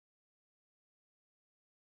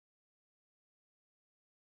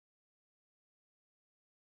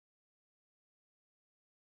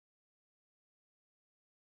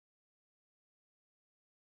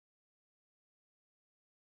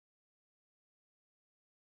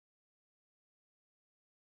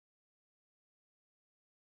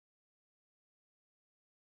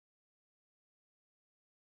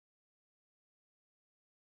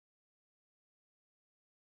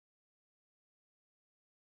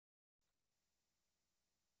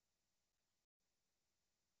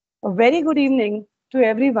A very good evening to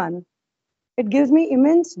everyone. It gives me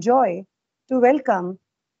immense joy to welcome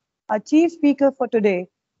our chief speaker for today,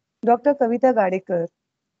 Dr. Kavita Gadekar,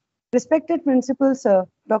 respected Principal Sir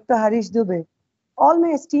Dr. Harish Dubey, all my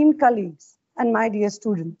esteemed colleagues, and my dear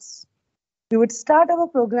students. We would start our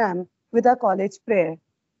program with our college prayer.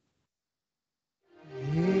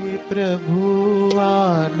 हे प्रभु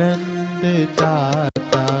आनंद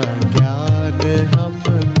दाता ज्ञान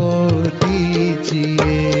हमको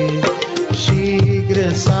दीजिए शीघ्र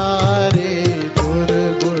सारे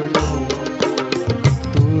दुर्गुणों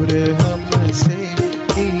दूर हमसे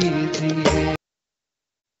कीजिए।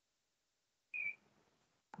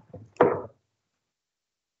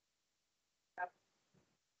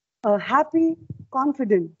 A happy,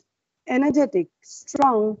 confident, energetic,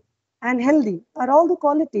 strong, and healthy are all the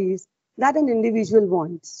qualities that an individual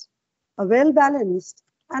wants. A well balanced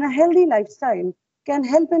and a healthy lifestyle can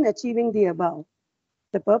help in achieving the above.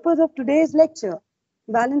 The purpose of today's lecture,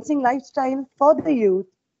 Balancing Lifestyle for the Youth,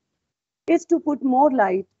 is to put more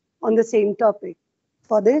light on the same topic.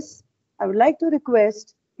 For this, I would like to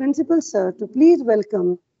request Principal Sir to please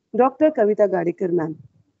welcome Dr. Kavita Gadekar ma'am.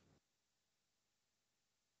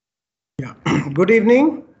 Yeah. Good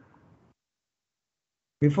evening.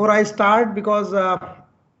 Before I start, because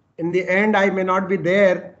in the end I may not be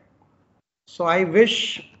there, so I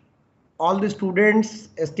wish all the students,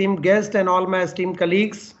 esteemed guests, and all my esteemed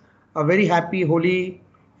colleagues a very happy Holi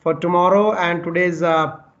for tomorrow and today's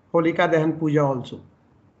Holika Dahan Puja also.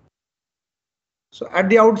 So at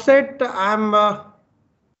the outset, I'm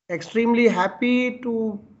extremely happy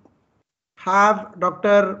to have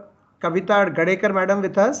Dr. Kavita Gadekar madam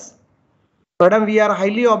with us. Madam, we are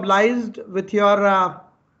highly obliged with your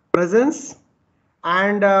presence,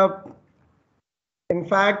 and in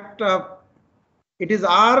fact, it is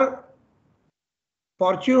our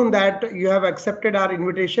fortune that you have accepted our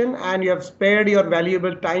invitation and you have spared your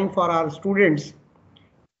valuable time for our students.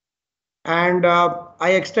 And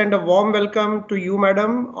I extend a warm welcome to you,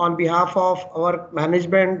 madam, on behalf of our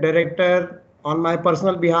management, director, on my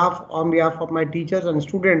personal behalf, on behalf of my teachers and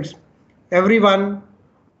students, everyone,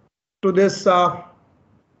 to this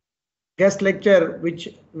guest lecture, which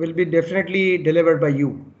will be definitely delivered by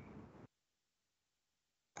you.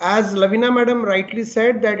 As Lavina madam rightly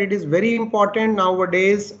said, that it is very important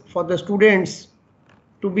nowadays for the students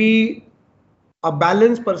to be a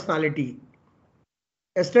balanced personality.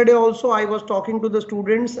 Yesterday also I was talking to the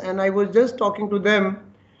students and I was just talking to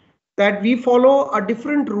them that we follow a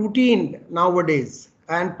different routine nowadays,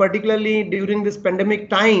 and particularly during this pandemic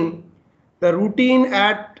time, the routine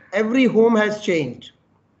at every home has changed.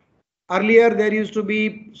 Earlier, there used to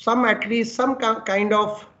be at least some kind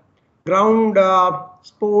of ground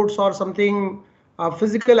sports or something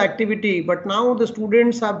physical activity, but now the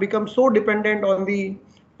students have become so dependent on the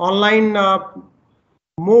online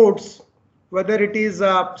modes, whether it is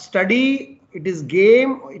study, it is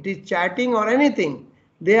game, it is chatting or anything,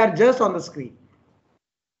 they are just on the screen.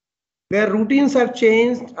 Their routines have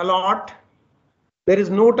changed a lot. There is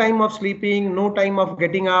no time of sleeping, no time of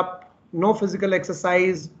getting up, no physical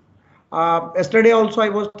exercise. Yesterday also I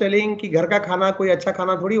was telling कि घर का खाना कोई अच्छा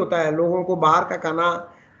खाना थोड़ी होता है, लोगों को बाहर का खाना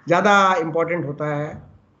ज़्यादा important होता है.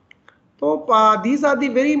 तो these are the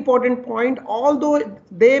very important point, although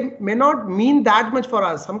they may not mean that much for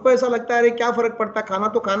us. हमको ऐसा लगता है अरे क्या फर्क पड़ता है, खाना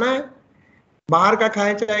तो खाना है, बाहर का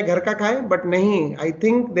खाएं चाहे घर का खाएं, but नहीं. I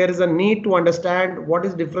think there is a need to understand what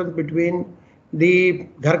is difference between the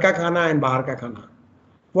घर का खाना and बाहर का खाना.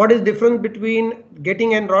 What is difference between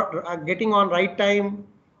getting on right time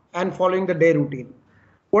and following the day routine?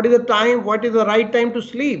 What is the right time to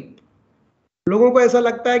sleep? लोगों को ऐसा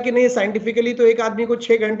लगता है कि नहीं, साइंटिफिकली तो एक आदमी को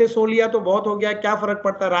 6 घंटे सो लिया तो बहुत हो गया, क्या फर्क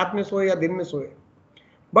पड़ता है रात में सोए या दिन में सोए.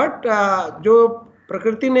 बट जो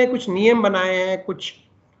प्रकृति ने कुछ नियम बनाए हैं, कुछ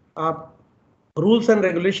रूल्स एंड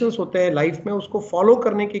रेगुलेशंस होते हैं लाइफ में, उसको फॉलो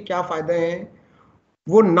करने के क्या फायदे हैं,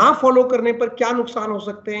 वो ना फॉलो करने पर क्या नुकसान हो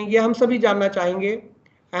सकते हैं, ये हम सभी जानना चाहेंगे.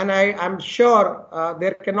 And I am sure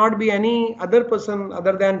there cannot be any other person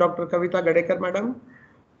other than Dr. Kavita Gadekar madam,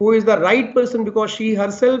 who is the right person, because she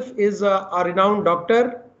herself is a renowned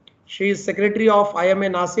doctor. She is secretary of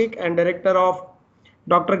IMA Nasik and director of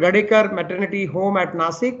Dr. Gadekar Maternity Home at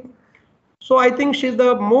Nasik. So I think she is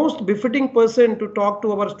the most befitting person to talk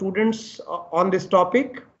to our students on this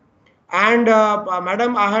topic. And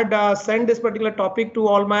madam, I had sent this particular topic to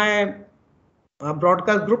all my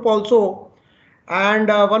broadcast group also. And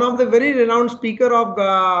one of the very renowned speaker of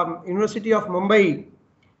University of Mumbai,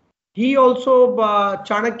 he also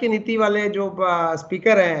Chanakya नीति वाले जो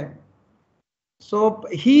speaker हैं, So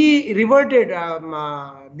he reverted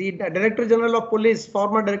the Director General of Police,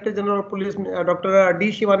 former Director General of Police, Dr. D.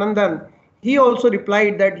 Shivanandan. He also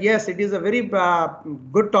replied that yes, it is a very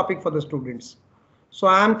good topic for the students. So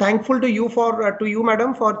I am thankful to you,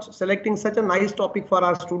 madam, for selecting such a nice topic for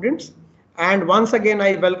our students. And once again,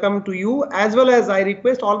 I welcome to you, as well as I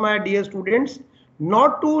request all my dear students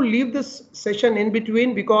not to leave this session in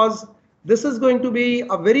between, because this is going to be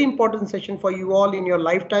a very important session for you all in your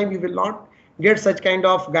lifetime. You will not get such kind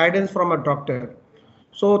of guidance from a doctor.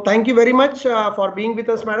 So thank you very much for being with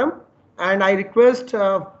us, madam. And I request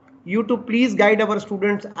you to please guide our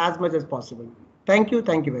students as much as possible. Thank you.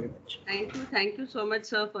 Thank you very much. Thank you so much,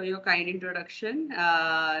 sir, for your kind introduction.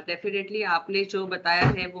 Definitely आपने जो बताया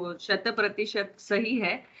है वो 100% सही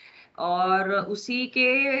है, और उसी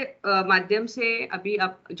के माध्यम से अभी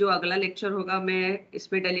अब जो अगला लेक्चर होगा मैं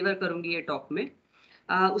इसमें डिलीवर करूंगी ये टॉप में.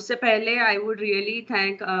 उससे पहले I would really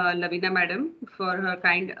thank Lavina madam for her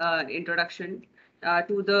kind introduction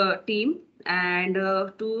to the team and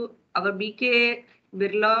to our BK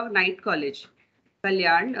Birla Knight College,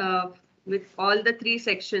 Kalyan, with all the 3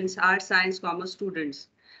 sections, Arts, Science, Commerce students.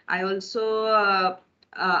 I also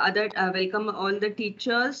welcome all the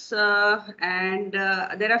teachers, and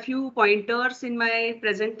there are few pointers in my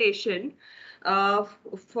presentation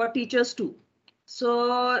for teachers too.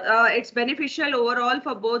 So it's beneficial overall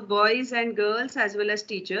for both boys and girls as well as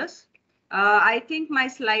teachers. I think my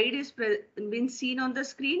slide is been seen on the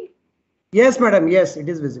screen. Yes, madam. Yes, it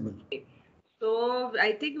is visible. So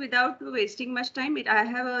I think without wasting much time, I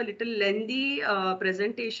have a little lengthy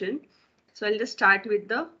presentation. So I'll just start with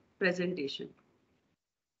the presentation.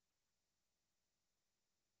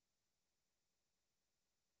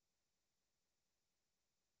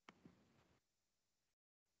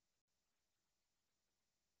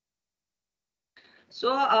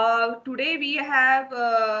 So today we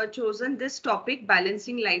have chosen this topic,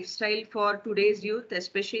 balancing lifestyle for today's youth,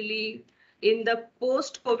 especially in the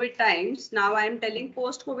post-COVID times. Now I am telling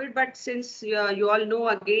post-COVID, but since you all know,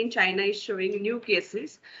 again, China is showing new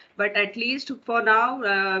cases. But at least for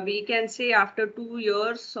now, we can say after 2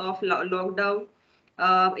 years of lockdown,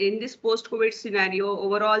 in this post-COVID scenario,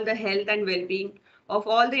 overall the health and well-being of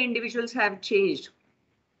all the individuals have changed.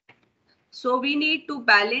 So we need to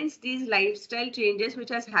balance these lifestyle changes which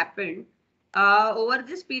has happened. Over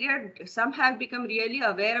this period, some have become really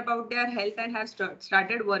aware about their health and have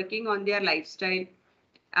started working on their lifestyle.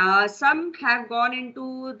 Some have gone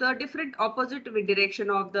into the different opposite direction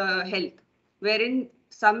of the health, wherein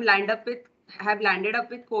some have landed up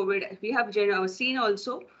with COVID. We have seen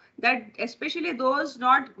also that especially those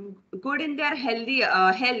not good in their healthy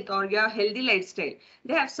health or their healthy lifestyle,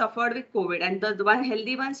 they have suffered with COVID, and the one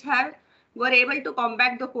healthy ones were able to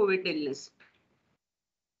combat the COVID illness.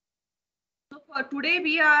 So for today,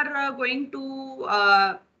 we are going to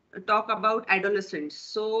talk about adolescents.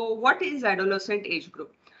 So what is adolescent age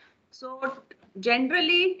group? So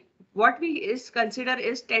generally, what we consider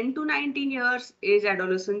is 10 to 19 years is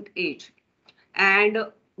adolescent age. And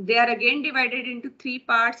they are again divided into 3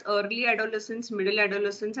 parts: early adolescence, middle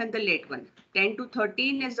adolescence, and the late one. 10 to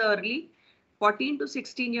 13 is early, 14 to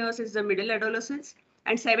 16 years is the middle adolescence,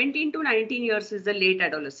 and 17 to 19 years is the late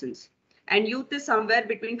adolescence. And youth is somewhere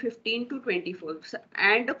between 15 to 24.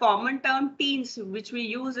 And the common term teens, which we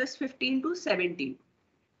use, is 15 to 17.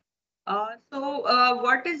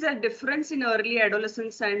 What is the difference in early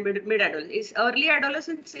adolescence and mid-adolescence? Early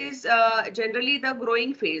adolescence is generally the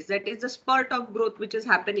growing phase, that is the spurt of growth which is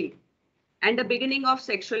happening, and the beginning of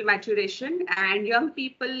sexual maturation, and young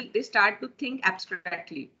people, they start to think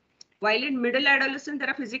abstractly. While in middle adolescence, there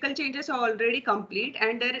are physical changes are already complete,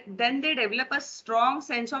 and then they develop a strong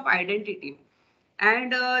sense of identity.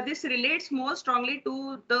 And this relates more strongly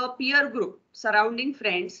to the peer group, surrounding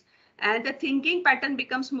friends, and the thinking pattern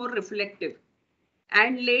becomes more reflective.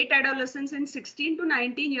 And late adolescence, in 16 to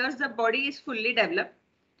 19 years, the body is fully developed,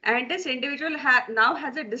 and this individual now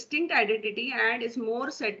has a distinct identity and is more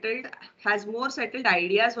settled, has more settled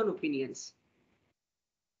ideas and opinions.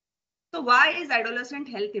 So why is adolescent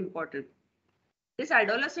health important? This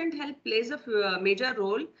adolescent health plays a major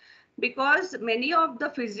role because many of the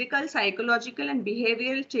physical, psychological, and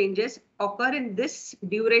behavioral changes occur in this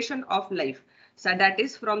duration of life. So that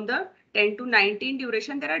is from the 10 to 19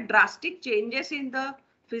 duration. There are drastic changes in the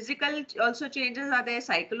physical, also changes are there,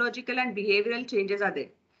 psychological and behavioral changes are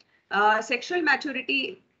there. Sexual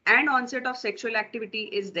maturity and onset of sexual activity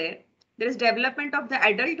is there. There is development of the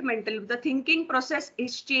adult mental, the thinking process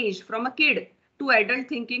is changed from a kid to adult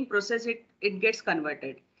thinking process, it gets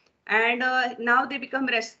converted. And now they become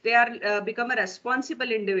become a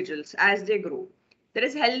responsible individuals as they grow. There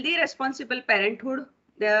is healthy responsible parenthood,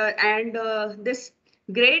 This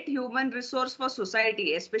great human resource for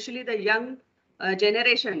society, especially the young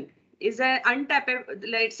generation, is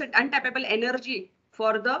it's an untappable energy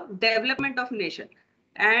for the development of nation.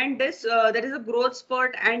 And this there is a growth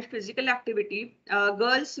spurt and physical activity.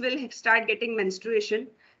 Girls will start getting menstruation.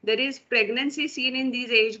 There is pregnancy seen in these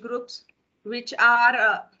age groups, which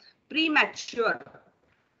are premature,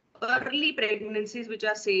 early pregnancies, which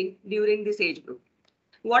are seen during this age group.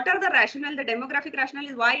 What are the rationale? The demographic rationale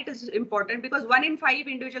is why it is important, because 1 in 5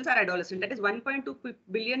 individuals are adolescent. That is 1.2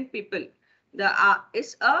 billion people.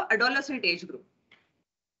 Is a adolescent age group.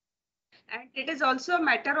 And it is also a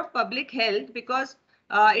matter of public health, because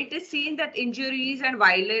it is seen that injuries and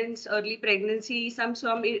violence, early pregnancy, some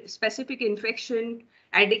specific infection,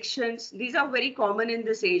 addictions, these are very common in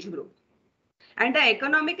this age group. And the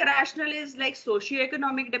economic rationale is like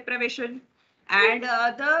socioeconomic deprivation and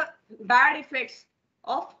the bad effects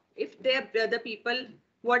of if the people,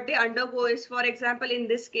 what they undergo is, for example, in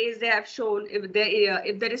this case, they have shown if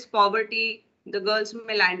there is poverty, the girls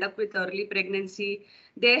may land up with early pregnancy.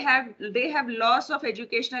 They have loss of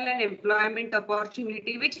educational and employment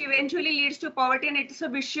opportunity, which eventually leads to poverty, and it's a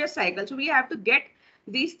vicious cycle. So we have to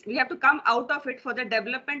come out of it for the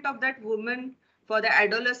development of that woman, for the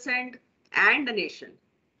adolescent and the nation.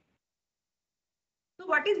 So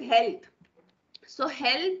what is health? So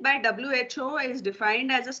health by WHO is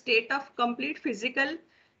defined as a state of complete physical,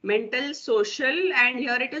 mental, social, and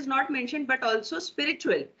here it is not mentioned, but also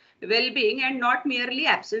spiritual well-being, and not merely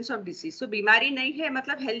absence of disease. So बीमारी नहीं है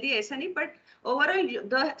मतलब healthy ऐसा नहीं, but overall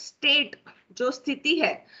the state जो स्थिति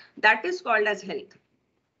है, that is called as health.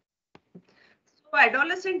 So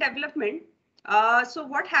adolescent development. So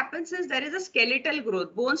what happens is there is a skeletal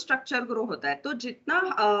growth, bone structure grow होता है. तो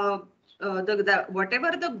जितना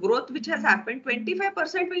whatever the growth which has happened,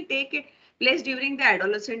 25% will take place during the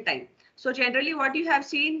adolescent time. So generally what you have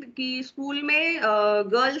seen कि school में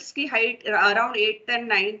girls की height around 8th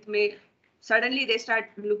and 9th में suddenly they start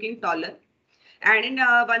looking taller, and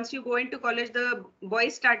once you go into college the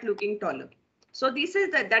boys start looking taller. So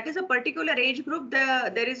that is a particular age group.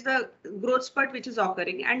 There is the growth spurt which is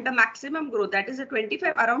occurring, and the maximum growth, that is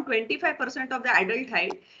around 25% of the adult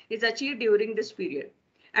height is achieved during this period.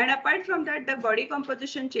 And apart from that, the body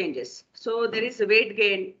composition changes. So there is weight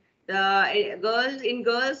gain. In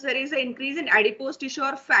girls there is an increase in adipose tissue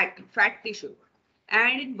or fat tissue,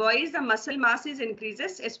 and in boys the muscle mass is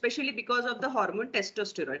increases, especially because of the hormone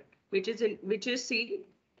testosterone, which is seen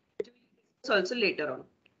also later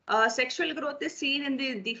on. Sexual growth is seen in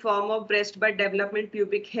the form of breast bud development,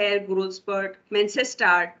 pubic hair, growth spurt, menses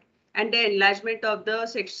start, and the enlargement of the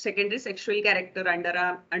secondary sexual character,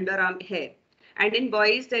 underarm hair. And in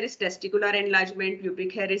boys, there is testicular enlargement,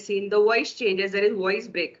 pubic hair is seen, the voice changes, there is voice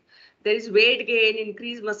break, there is weight gain,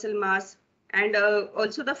 increased muscle mass, and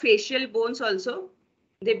also the facial bones also,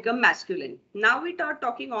 they become masculine. Now we are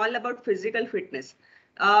talking all about physical fitness.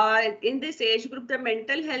 In this age group, the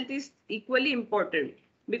mental health is equally important,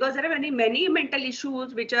 because there are many mental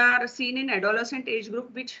issues which are seen in adolescent age group,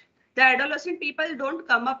 which the adolescent people don't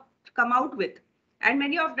come out with, and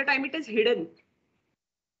many of the time it is hidden.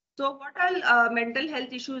 So what all mental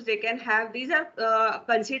health issues they can have? These are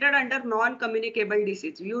considered under non-communicable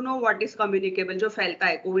disease. You know what is communicable? जो फैलता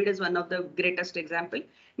है. COVID is one of the greatest example.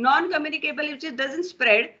 Non-communicable, which doesn't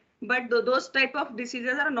spread, but those type of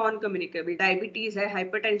diseases are non-communicable. Diabetes है,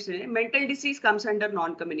 hypertension है. Mental disease comes under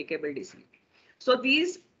non-communicable disease. So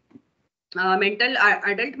these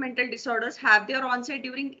adult mental disorders have their onset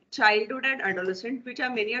during childhood and adolescence, which are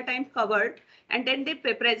many a time covered, and then they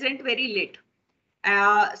present very late.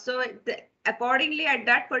 Accordingly, at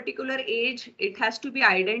that particular age, it has to be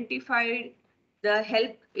identified. The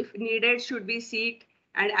help, if needed, should be sought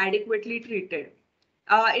and adequately treated.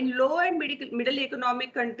 In low and middle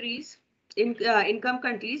economic countries, income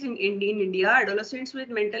countries in India, adolescents with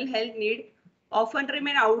mental health need often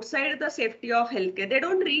remain outside the safety of healthcare. They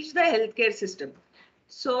don't reach the healthcare system.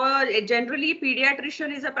 So generally,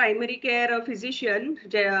 pediatrician is a primary care physician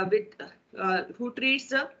who treats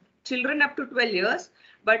the children up to 12 years,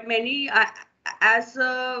 but many as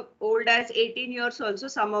old as 18 years also,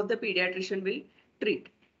 some of the pediatrician will treat.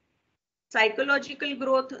 Psychological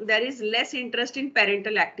growth, there is less interest in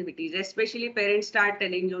parental activities, especially parents start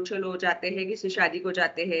telling jo chalo jate hai kisi shaadi ko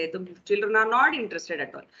jate hai, the children are not interested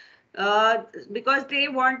at all because they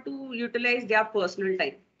want to utilize their personal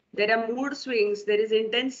time. There are mood swings, there is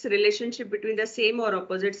intense relationship between the same or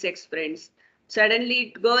opposite sex friends.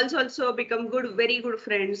 Suddenly, girls also become very good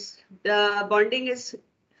friends. The bonding is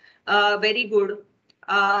very good.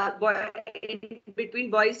 between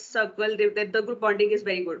boys circle, the group bonding is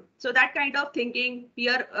very good. So that kind of thinking,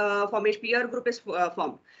 formation, peer group is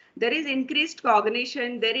formed. There is increased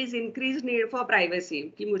cognition, there is increased need for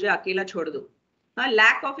privacy कि मुझे अकेला छोड़ दो.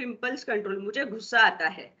 Lack of impulse control, मुझे गुस्सा आता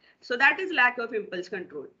है. So that is lack of impulse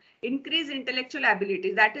control. Increased intellectual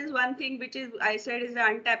abilities, that is one thing which is, I said, is the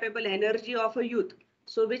untappable energy of a youth.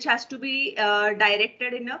 So which has to be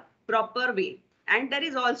directed in a proper way. And there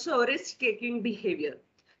is also risk-taking behavior.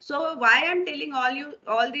 So why I'm telling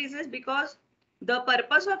all these is because the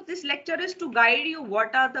purpose of this lecture is to guide you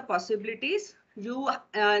what are the possibilities.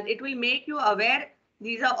 It will make you aware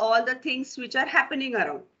these are all the things which are happening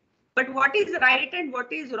around. But what is right and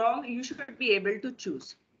what is wrong, you should be able to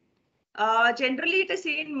choose. Generally, it is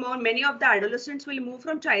seen many of the adolescents will move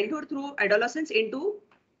from childhood through adolescence into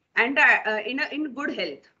and in good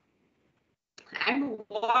health. And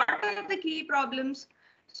what are the key problems?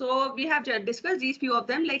 So we have discussed these few of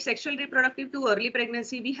them, like sexual reproductive to early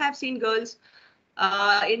pregnancy. We have seen girls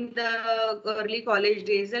in the early college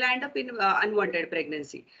days, they'll end up in unwanted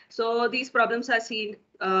pregnancy. So these problems are seen.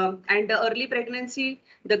 And the early pregnancy,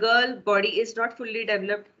 the girl body is not fully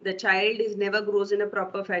developed. The child never grows in a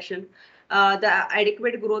proper fashion. The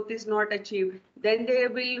adequate growth is not achieved. Then they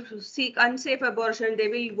will seek unsafe abortion. They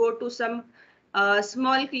will go to some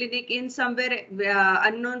small clinic in somewhere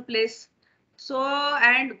unknown place. So,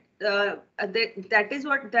 and that is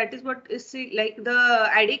what is like the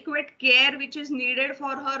adequate care which is needed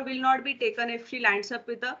for her will not be taken if she lands up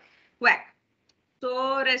with a quack.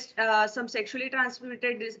 So some sexually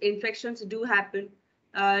transmitted infections do happen.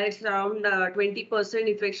 It's around 20%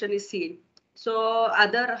 infection is seen. So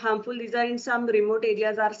other harmful, these are in some remote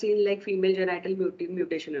areas are seen, like female genital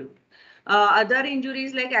mutation. Other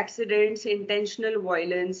injuries like accidents, intentional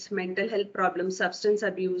violence, mental health problems, substance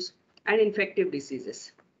abuse, and infective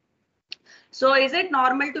diseases. So is it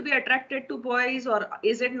normal to be attracted to boys, or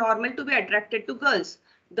is it normal to be attracted to girls?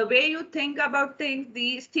 The way you think about things,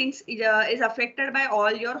 these things is affected by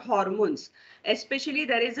all your hormones. Especially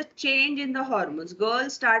there is a change in the hormones.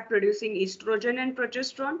 Girls start producing estrogen and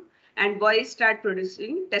progesterone, and boys start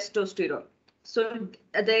producing testosterone. So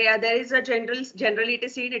there is a generally it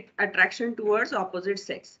is seen attraction towards opposite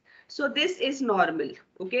sex. So this is normal.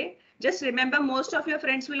 Okay. Just remember, most of your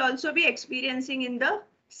friends will also be experiencing in the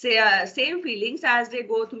same feelings as they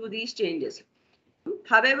go through these changes.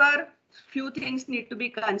 However, few things need to be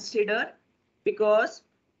considered because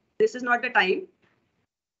this is not the time.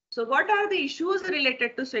 So what are the issues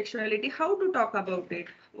related to sexuality? How to talk about it?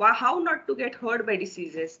 How not to get hurt by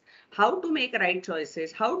diseases? How to make right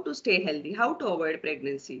choices? How to stay healthy? How to avoid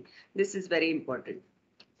pregnancy? This is very important.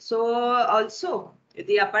 So also,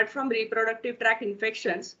 apart from reproductive tract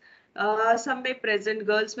infections, some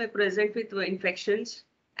girls may present with infections,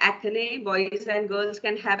 acne. Boys and girls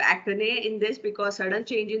can have acne in this because sudden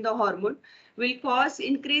change in the hormone will cause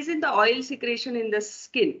increase in the oil secretion in the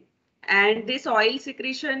skin. And this oil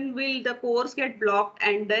secretion the pores get blocked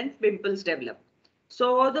and then pimples develop.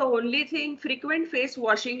 So the only thing, frequent face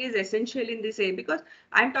washing is essential in this age, because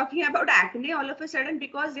I'm talking about acne all of a sudden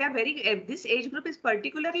because they are this age group is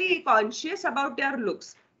particularly conscious about their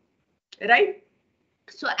looks, right?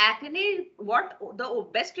 So acne, what the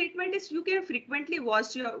best treatment is, you can frequently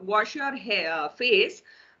wash your face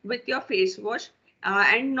with your face wash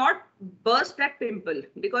and not burst that pimple,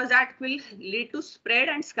 because that will lead to spread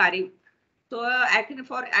and scarring. So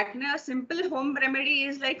for acne, a simple home remedy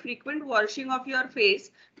is like frequent washing of your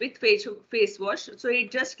face with face wash. So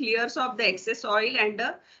it just clears off the excess oil and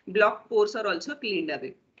the blocked pores are also cleaned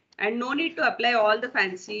away. And no need to apply all the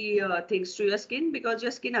fancy things to your skin, because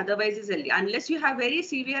your skin otherwise is healthy. Unless you have very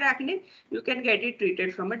severe acne, you can get it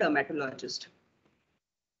treated from a dermatologist.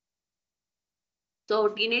 So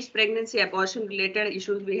teenage pregnancy, abortion related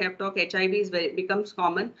issues we have talked. HIV becomes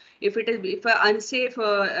common if unsafe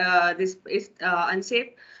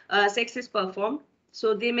sex is performed.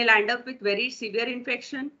 So they may land up with very severe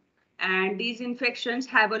infection, and these infections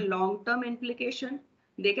have a long-term implication.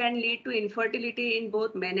 They can lead to infertility in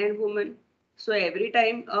both men and women. So every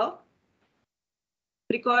time a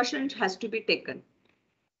precaution has to be taken.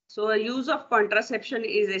 So use of contraception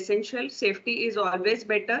is essential. Safety is always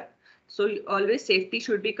better. So always safety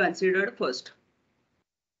should be considered first.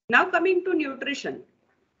 Now coming to nutrition.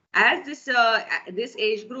 As this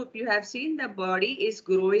age group, you have seen the body is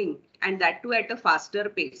growing, and that too at a faster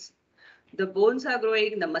pace. The bones are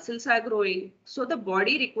growing, the muscles are growing. So the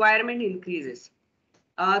body requirement increases.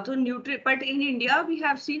 But in India, we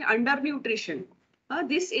have seen undernutrition.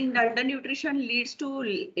 This undernutrition leads to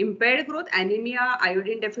impaired growth, anemia,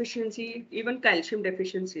 iodine deficiency, even calcium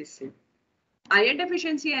deficiencies. iron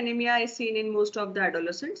deficiency anemia is seen in most of the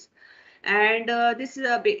adolescents. And this is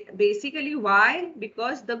basically why,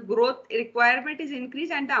 because the growth requirement is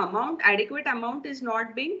increased and the adequate amount is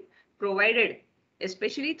not being provided,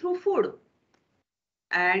 especially through food.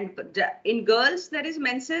 And in girls, there is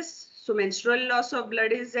menses, so menstrual loss of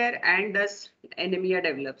blood is there, and thus anemia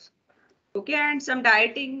develops. Okay, and some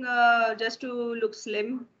dieting just to look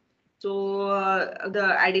slim. So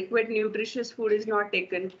the adequate nutritious food is not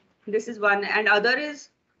taken. This is one, and other is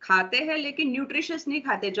खाते हैं लेकिन nutritious नहीं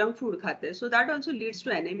खाते, junk food खाते. So that also leads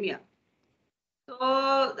to anemia.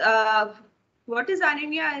 So what is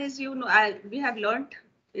anemia? Is, you know, we have learnt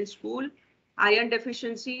in school, iron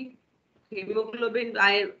deficiency, hemoglobin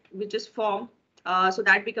which is formed, so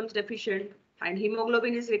that becomes deficient, and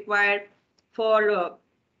hemoglobin is required for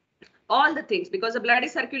all the things, because the blood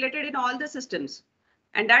is circulated in all the systems,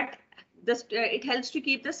 and that it helps to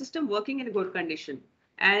keep the system working in good condition.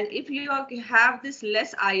 And if you have this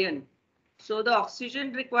less iron, so the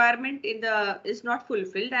oxygen requirement is not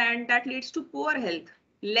fulfilled, and that leads to poor health,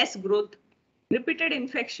 less growth, repeated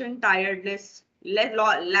infection, tiredness,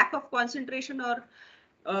 lack of concentration, or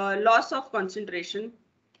loss of concentration.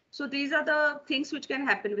 So these are the things which can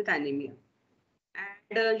happen with anemia.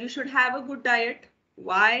 And you should have a good diet.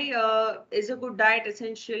 Why is a good diet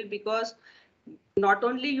essential? Because not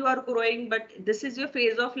only you are growing, but this is your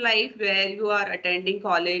phase of life where you are attending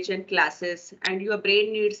college and classes, and your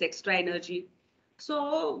brain needs extra energy.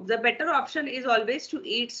 So the better option is always to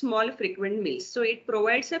eat small frequent meals. So it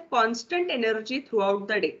provides a constant energy throughout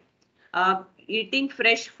the day. Eating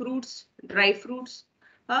fresh fruits, dry fruits,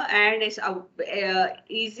 and it's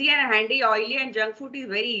easy and handy. Oily and junk food is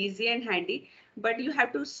very easy and handy, but you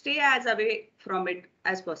have to stay as away from it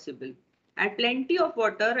as possible. And plenty of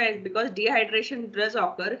water, and because dehydration does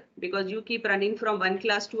occur, because you keep running from one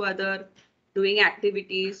class to other, doing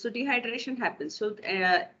activities, so dehydration happens. So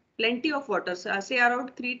plenty of water, so say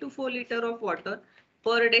around 3 to 4 liters of water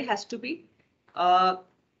per day has to be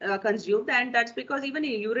consumed, and that's because even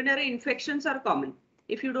urinary infections are common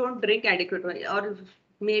if you don't drink adequately, or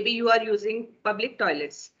maybe you are using public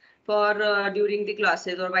toilets for during the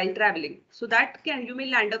classes or while traveling. So that you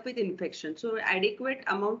may land up with infection. So adequate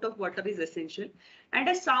amount of water is essential, and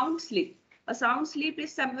a sound sleep. A sound sleep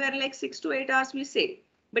is somewhere like 6 to 8 hours, we say.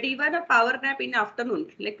 But even a power nap in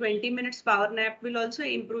afternoon, like 20 minutes power nap, will also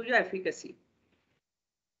improve your efficacy.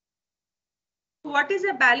 What is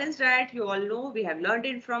a balanced diet? You all know, we have learned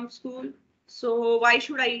it from school. So why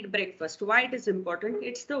should I eat breakfast? Why it is important?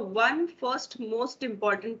 It's the first most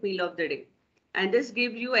important meal of the day. And this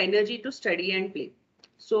gives you energy to study and play.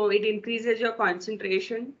 So it increases your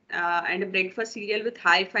concentration, and a breakfast cereal with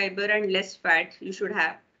high fiber and less fat you should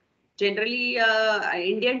have. Generally,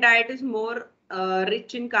 Indian diet is more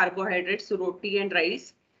rich in carbohydrates, roti and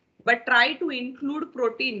rice, but try to include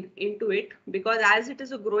protein into it, because as it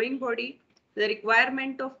is a growing body, the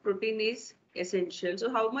requirement of protein is essential. So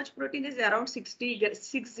how much protein is around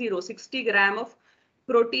 60 gram of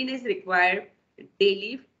protein is required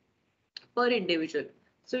daily per individual.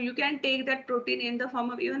 So you can take that protein in the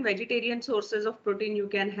form of even vegetarian sources of protein you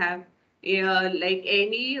can have. Like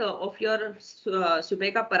any of your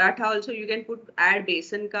subeh ka paratha also you can add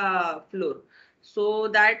besan ka flour. So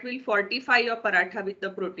that will fortify your paratha with the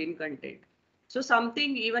protein content. So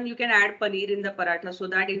something, even you can add paneer in the paratha, so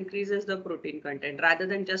that increases the protein content rather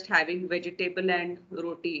than just having vegetable and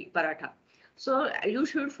roti paratha. So you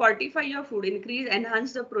should fortify your food,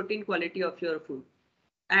 enhance the protein quality of your food.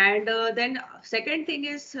 And then second thing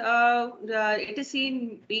is it is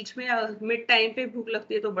seen बीच में mid time पे भूख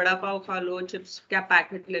लगती है तो बड़ा पाव खा लो, chips क्या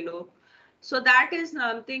packet ले लो. So that is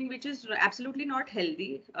something which is absolutely not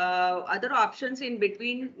healthy. Other options in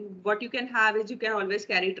between, what you can have is you can always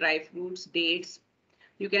carry dry fruits, dates.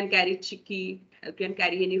 You can carry chicky. You can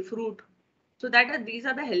carry any fruit. So these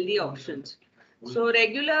are the healthy options. So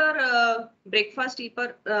regular breakfast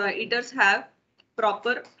eaters have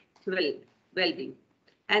proper well-being.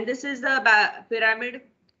 And this is the pyramid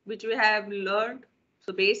which we have learned.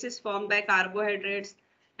 So base is formed by carbohydrates,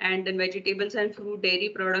 and then vegetables and fruit, dairy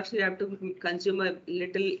products you have to consume a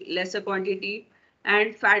little lesser quantity,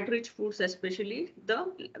 and fat-rich foods especially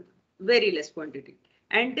the very less quantity.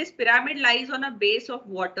 And this pyramid lies on a base of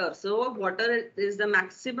water. So water is the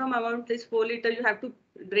maximum amount, this 4 liters you have to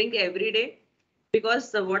drink every day,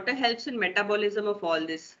 because the water helps in metabolism of all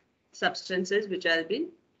these substances which have been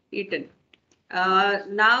eaten.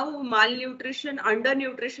 Now malnutrition,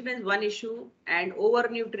 undernutrition is one issue, and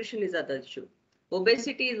overnutrition is other issue.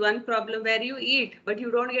 Obesity is one problem where you eat, but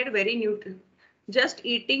you don't get very nutrient. Just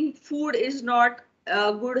eating food is not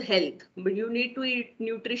good health, but you need to eat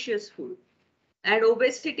nutritious food. And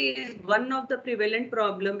obesity is one of the prevalent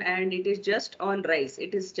problem, and it is just on rise.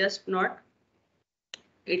 It is just not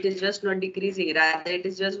decreasing. Rather, it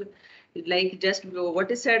is just like just what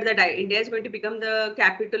is said that India is going to become the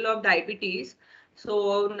capital of diabetes.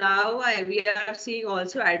 So now we are seeing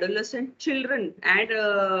also adolescent children, and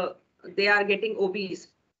they are getting obese.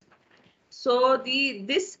 So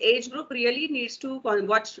this age group really needs to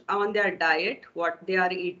watch on their diet, what they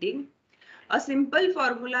are eating. A simple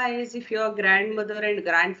formula is if your grandmother and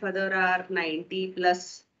grandfather are 90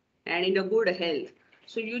 plus and in a good health,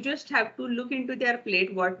 so you just have to look into their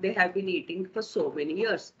plate, what they have been eating for so many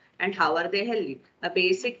years and how are they healthy. A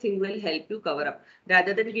basic thing will help you cover up.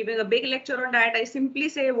 Rather than giving a big lecture on diet, I simply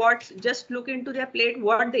say just look into their plate,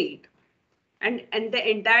 what they eat and the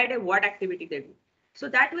entire day what activity they do. So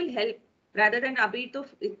that will help rather than abhi to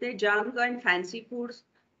itne junk and fancy foods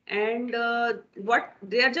and what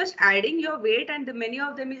they are just adding your weight, and many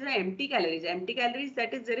of them is empty calories. Empty calories,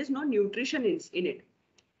 that is there is no nutrition in it.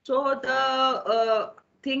 So the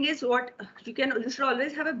thing is what you should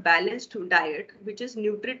always have a balanced diet which is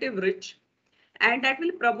nutritive rich, and that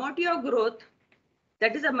will promote your growth.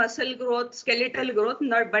 That is a muscle growth, skeletal growth,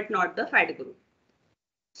 not the fat growth.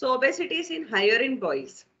 So obesity is higher in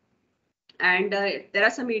boys. And there are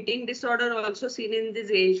some eating disorder also seen in this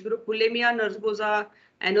age group. Bulimia nervosa,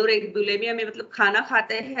 anorexia. Bulimia में मतलब खाना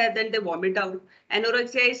खाते हैं, then they vomit out.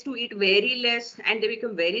 Anorexia is to eat very less and they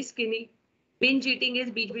become very skinny. Binge eating is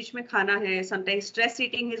बीच बीच में खाना है. Sometimes stress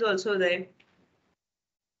eating is also there.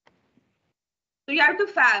 So you have to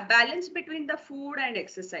balance between the food and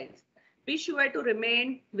exercise. Be sure to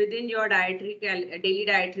remain within your daily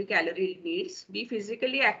dietary calorie needs. Be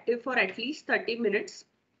physically active for at least 30 minutes.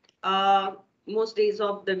 Most days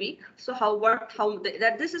of the week. So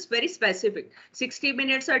this is very specific. 60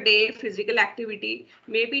 minutes a day physical activity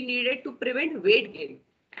may be needed to prevent weight gain,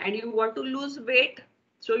 and you want to lose weight,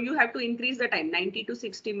 so you have to increase the time 90 to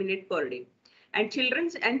 60 minutes per day. And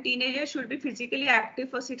children and teenagers should be physically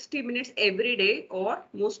active for 60 minutes every day or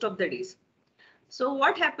most of the days. So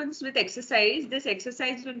what happens with exercise? This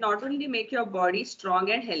exercise will not only make your body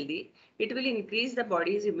strong and healthy, it will increase the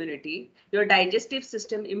body's immunity. Your digestive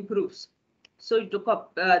system improves. So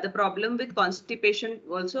the problem with constipation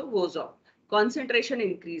also goes off. Concentration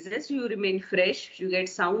increases, you remain fresh, you get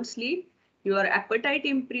sound sleep, your appetite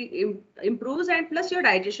improves, and plus your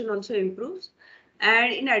digestion also improves.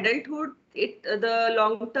 And in adulthood, the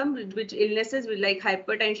long-term which illnesses like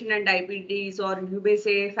hypertension and diabetes, or you may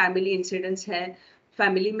say family incidents hai,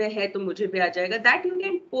 family में है तो मुझे भी आ जाएगा, that you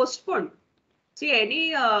can postpone. See,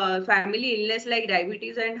 any family illness like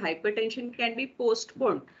diabetes and hypertension can be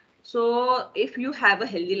postponed. So if you have a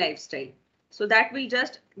healthy lifestyle, so that will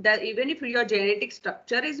even if your genetic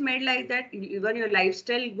structure is made like that, even your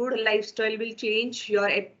lifestyle, good lifestyle will change your,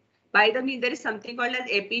 by the mean there is something called as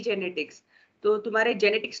epigenetics. तो तुम्हारे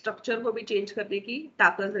genetic structure को भी change करने की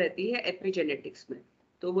ताकत रहती है epigenetics में,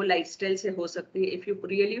 तो वो लाइफस्टाइल से हो सकती है if you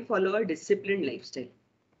really follow a discipline lifestyle.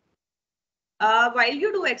 While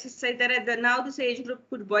you do exercise, now this age group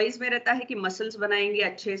कुछ boys में रहता है कि muscles बनाएंगे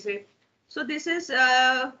अच्छे से. So this is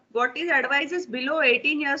what is advised is below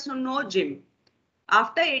 18 years no gym.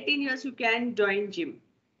 After 18 years you can join gym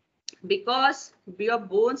because your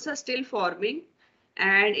bones are still forming.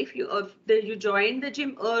 And if you join the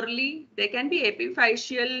gym early, there can be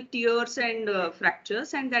epiphyseal tears and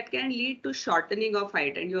fractures, and that can lead to shortening of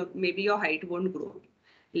height, and maybe your height won't grow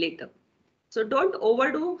later. So don't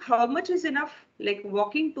overdo. How much is enough? Like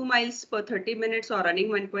walking 2 miles per 30 minutes or running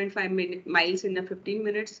 1.5 miles in 15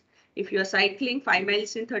 minutes. If you're cycling 5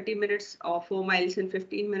 miles in 30 minutes or 4 miles in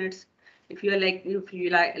 15 minutes. If you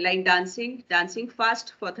like dancing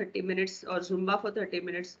fast for 30 minutes or Zumba for 30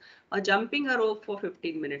 minutes or jumping a rope for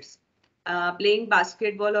 15 minutes. Playing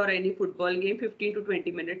basketball or any football game 15 to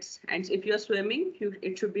 20 minutes. And if you're swimming,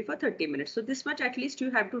 it should be for 30 minutes. So this much at least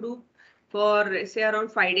you have to do for say around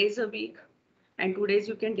 5 days a week, and 2 days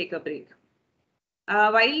you can take a break.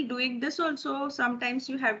 While doing this also, sometimes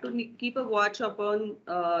you have to keep a watch upon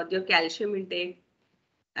your calcium intake.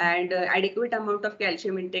 And adequate amount of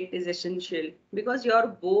calcium intake is essential because your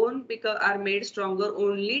bone are made stronger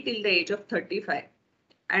only till the age of 35.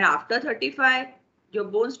 And after 35, your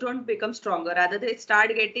bones don't become stronger. Rather, they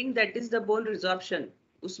start getting, that is the bone resorption.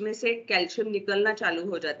 उसमें से calcium निकलना चालू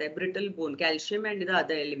हो जाता है, brittle bone, calcium and the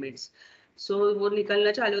other elements. So वो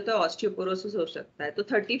निकलना चालू होता है, osteoporosis हो सकता है. तो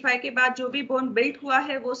 35 के बाद जो भी bone built हुआ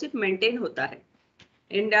है, वो सिर्फ maintain होता है.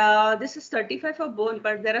 And this is 35 for bone,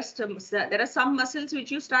 but there are some muscles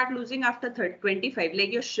which you start losing after 25,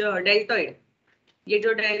 like your deltoid. ये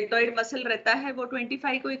जो deltoid muscle रहता है, वो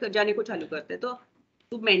 25 को जाने को चालू करते हैं. तो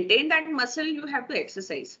to maintain that muscle, you have to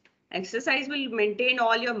exercise. Exercise will maintain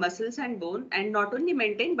all your muscles and bone, and not only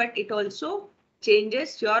maintain, but it also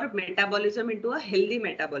changes your metabolism into a healthy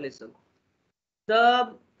metabolism.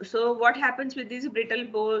 So what happens with these brittle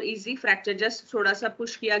bone, easy fracture, just थोड़ा सा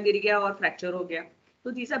push किया गिर गया और fracture हो गया.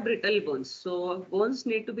 So these are brittle bones. So bones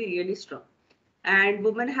need to be really strong. And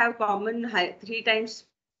women have common 3 times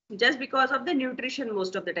just because of the nutrition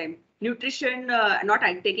most of the time. Nutrition, not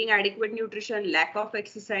taking adequate nutrition, lack of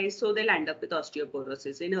exercise, so they'll end up with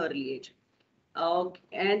osteoporosis in early age.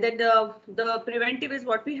 And then the preventive is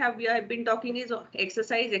what we have been talking is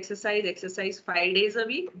exercise 5 days a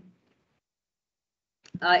week.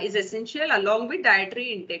 Is essential along with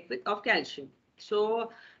dietary intake of calcium.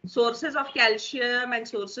 So sources of calcium and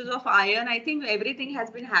sources of iron, I think everything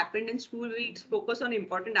has been happened in school. We'll focus on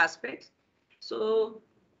important aspects. So,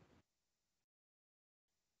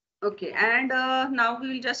 okay, and now we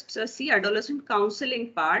will just see adolescent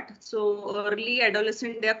counseling part. So early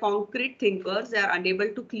adolescent, they are concrete thinkers. They are unable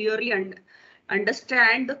to clearly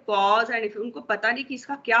understand the cause, and if उनको पता नहीं कि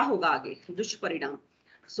इसका क्या होगा आगे दुष्परिणाम.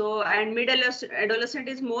 So, and mid-adolescent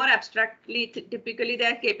is more abstractly, typically they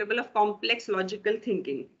are capable of complex logical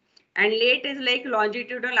thinking. And late is like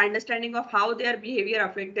longitudinal understanding of how their behavior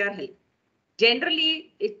affect their health.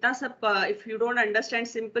 Generally, itna sab, if you don't understand,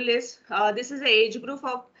 simple is, this is the age group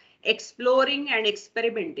of exploring and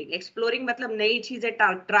experimenting. Exploring मतलब नई चीजें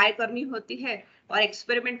try करनी होती है और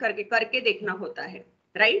experiment करके देखना होता है,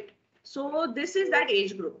 right? So this is that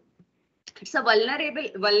age group. It's a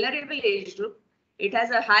vulnerable age group. It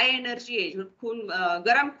has a high energy age group.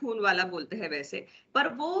 गरम खून वाला बोलते हैं वैसे, पर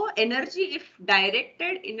वो energy if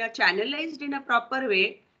directed in a channelized in a proper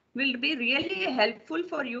way will be really helpful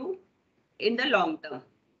for you in the long term.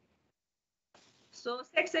 So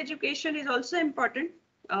sex education is also important.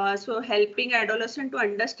 So helping adolescents to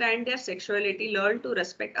understand their sexuality, learn to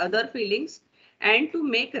respect other feelings, and to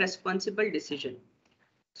make responsible decisions.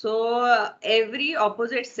 So every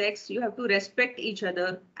opposite sex, you have to respect each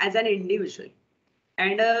other as an individual.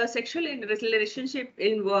 And a sexual relationship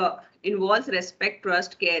involves respect,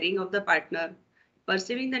 trust, caring of the partner,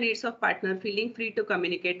 perceiving the needs of partner, feeling free to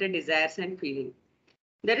communicate the desires and feeling.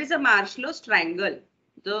 There is a Maslow's triangle.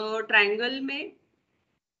 The triangle may,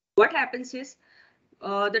 what happens is,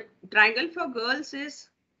 the triangle for girls is,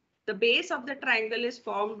 the base of the triangle is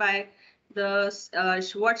formed by the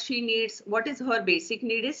what she needs. What is her basic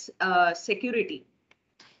need is security.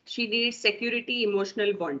 She needs security,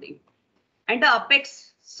 emotional bonding. And the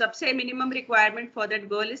apex, सबसे minimum requirement for that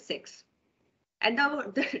girl is sex. And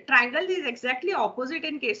the triangle is exactly opposite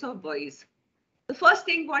in case of boys. The first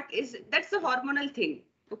thing, that's the hormonal thing.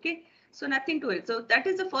 Okay, so nothing to it. So that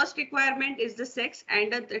is the first requirement is the sex,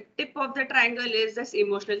 and at the tip of the triangle is this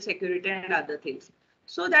emotional security and other things.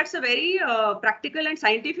 So that's a very practical and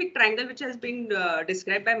scientific triangle which has been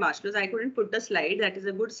described by Maslow. I couldn't put the slide. That is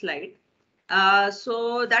a good slide.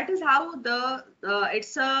 So that is how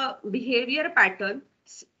it's a behavior pattern,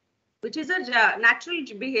 which is a natural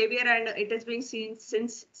behavior, and it has been seen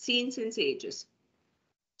since ages.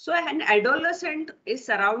 So an adolescent is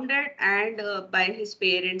surrounded and by his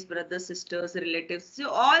parents, brothers, sisters, relatives. So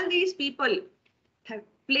all these people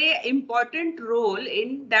play important role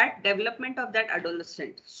in that development of that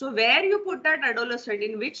adolescent. So where you put that adolescent,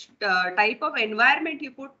 in which type of environment you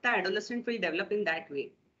put, the adolescent will develop in that way.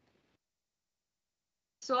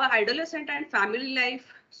 So adolescent and family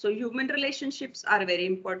life. So human relationships are very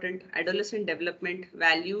important. Adolescent development,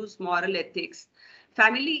 values, moral ethics.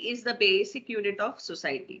 Family is the basic unit of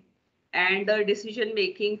society, and decision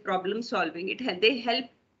making, problem solving. They help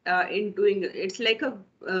in doing. It's like a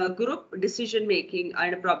group decision making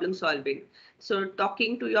and problem solving. So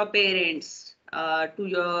talking to your parents, to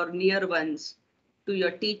your near ones, to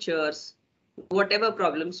your teachers, whatever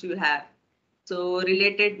problems you have. So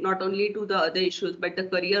related not only to the other issues but the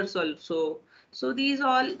careers also. So these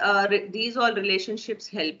all relationships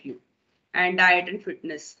help you, and diet and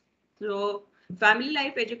fitness. So family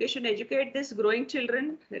life education, educate these growing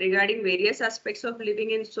children regarding various aspects of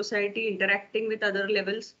living in society, interacting with other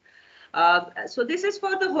levels. So this is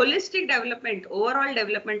for the holistic development, overall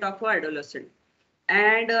development of our adolescent.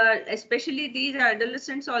 And especially these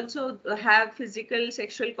adolescents also have physical,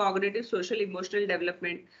 sexual, cognitive, social, emotional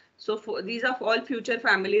development. So these are all future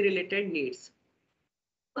family related needs.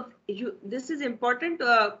 This is important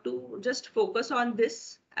to just focus on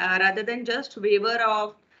this rather than just waver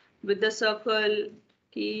off with the circle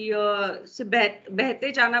कि से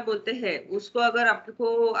बहते जाना बोलते हैं उसको. अगर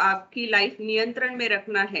आपको आपकी लाइफ नियंत्रण में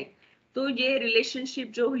रखना है तो ये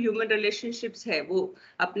रिलेशनशिप जो ह्यूमन रिलेशनशिप्स है वो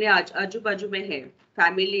अपने आजू बाजू में है,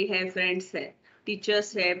 फैमिली है, फ्रेंड्स है,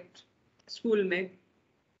 टीचर्स है स्कूल में,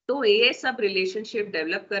 तो ये सब रिलेशनशिप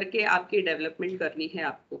डेवलप करके आपकी डेवलपमेंट करनी है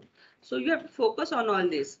आपको. So you have to focus on all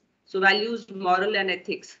this. So values, moral and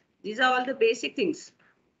ethics. These are all the basic things.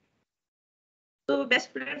 So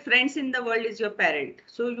best friends in the world is your parent.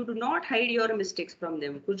 So you do not hide your mistakes from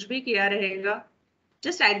them. कुछ भी किया रहेगा,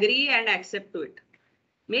 just agree and accept to it.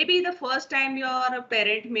 Maybe the first time your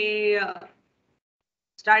parent may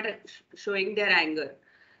start showing their anger.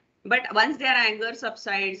 But once their anger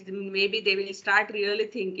subsides, maybe they will start really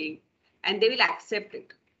thinking and they will accept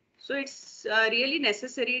it. So it's really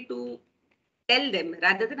necessary to tell them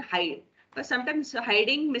rather than hide. But sometimes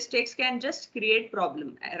hiding mistakes can just create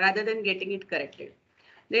problem rather than getting it corrected.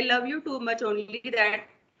 They love you too much only that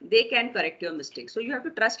they can correct your mistakes. So you have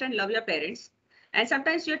to trust and love your parents. And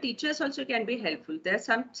sometimes your teachers also can be helpful. There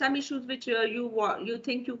are some issues which you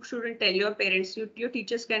think you shouldn't tell your parents. Your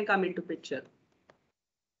teachers can come into picture.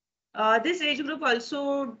 This age group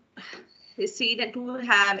also is seen to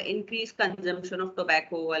have increased consumption of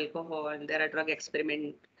tobacco, alcohol. There are drug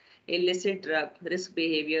experiment, illicit drug, risk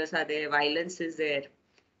behaviors are there, violence is there.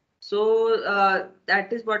 So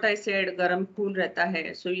that is what I said, garam khoon rehta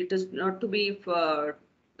hai. So it is not to be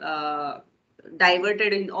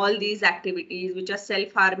diverted in all these activities which are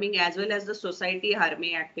self-harming as well as the society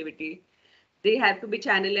harming activity. They have to be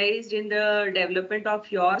channelized in the development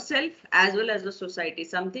of yourself as well as the society.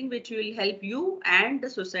 Something which will help you and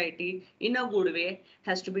the society in a good way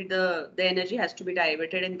has to be the energy has to be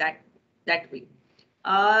diverted in that way.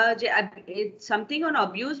 Something on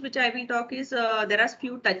abuse which I will talk is there are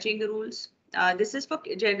few touching rules. This is for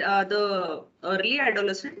the early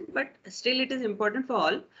adolescent, but still it is important for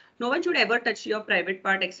all. No one should ever touch your private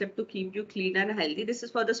part except to keep you clean and healthy. This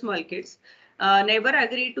is for the small kids. Never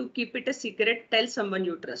agree to keep it a secret. Tell someone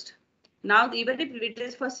you trust. Now, even if it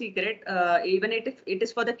is for secret, even if it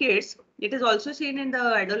is for the kids, it is also seen in the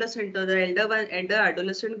adolescent, the elder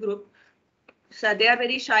adolescent group. So they are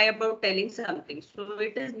very shy about telling something. So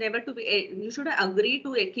it is never to be. You should agree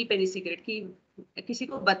to keep any secret. कि किसी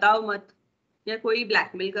को बताओ मत या कोई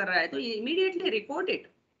blackmail कर रहा है तो immediately report it.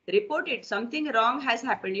 Report it. Something wrong has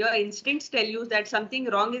happened. Your instincts tell you that something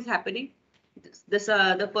wrong is happening.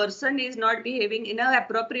 The person is not behaving in an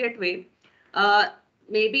appropriate way.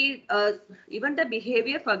 Maybe even the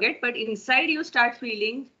behavior forget, but inside you start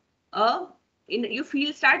feeling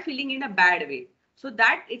start feeling in a bad way. So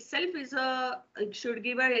that itself is should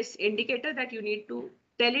give an indicator that you need to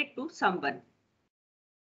tell it to someone.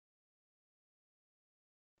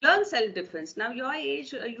 Learn self-defense. Now, your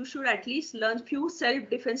age, you should at least learn few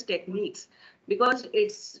self-defense techniques because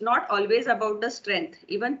it's not always about the strength.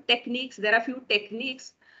 Even techniques, there are few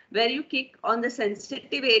techniques where you kick on the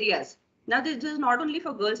sensitive areas. Now, this is not only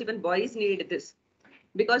for girls, even boys need this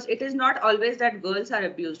because it is not always that girls are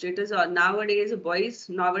abused. It is nowadays boys,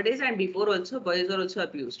 and before also, boys are also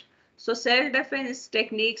abused. So self-defense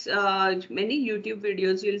techniques, many YouTube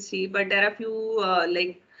videos you'll see, but there are few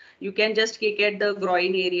like you can just kick at the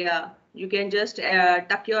groin area. You can just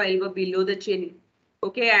tuck your elbow below the chin.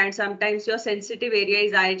 Okay, and sometimes your sensitive area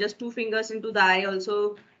is eye, just 2 fingers into the eye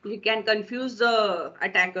also. You can confuse the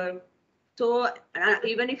attacker. So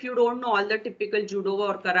even if you don't know all the typical judo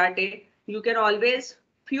or karate, you can always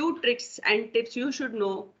few tricks and tips you should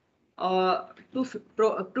know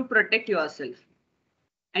to protect yourself.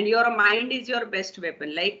 And your mind is your best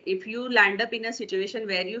weapon. Like if you land up in a situation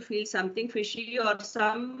where you feel something fishy or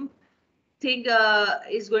something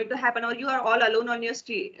is going to happen, or you are all alone on your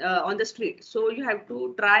street, on the street, so you have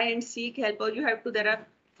to try and seek help, or you have to. There are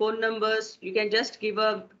phone numbers. You can just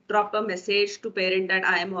drop a message to parent that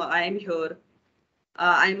I am here.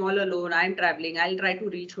 I'm all alone. I'm traveling. I'll try to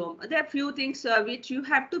reach home. There are few things which you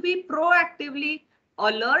have to be proactively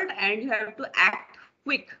alert and you have to act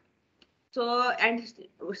quick. So, and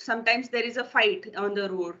sometimes there is a fight on the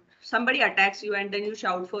road. Somebody attacks you and then you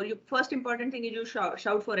shout for you. First important thing is you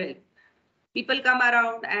shout for help. People come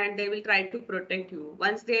around and they will try to protect you.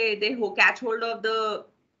 Once they catch hold of the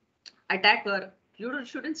attacker, you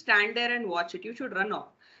shouldn't stand there and watch it. You should run off.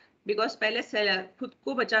 Because पहले खुद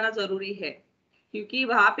को बचाना जरूरी है. क्योंकि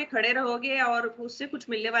वहां पे खड़े रहोगे और उससे कुछ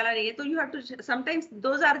मिलने वाला नहीं है तो you have to sometimes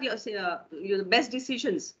those are the best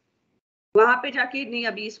decisions. वहां पे जाके नहीं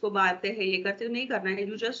अभी इसको मारते हैं ये करते नहीं करना है.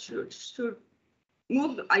 You just should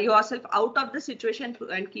move yourself out of the situation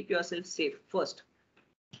and keep yourself safe first.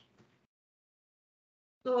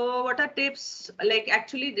 So what are tips? Like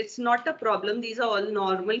actually it's not a problem. These are all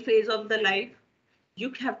normal phase of the life.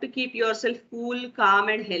 You have to keep yourself cool, calm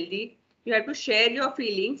and healthy. You have to share your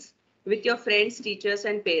feelings with your friends, teachers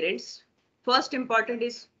and parents. First important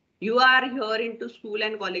is you are here into school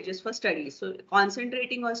and colleges for studies. So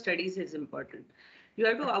concentrating on studies is important. You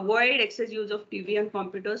have to avoid excess use of TV and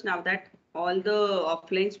computers now that all the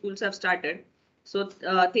offline schools have started. So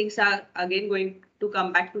things are again going to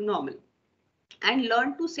come back to normal. And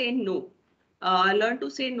learn to say no. Learn to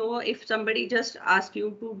say no if somebody just asks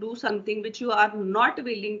you to do something which you are not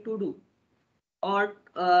willing to do. Or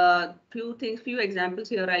few examples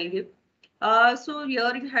here I'll give. So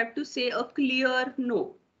here you have to say a clear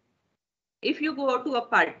no. If you go to a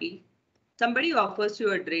party, somebody offers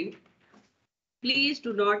you a drink, please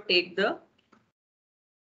do not take the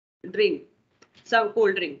drink, some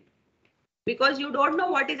cold drink, because you don't know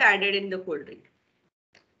what is added in the cold drink.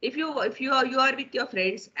 If you are with your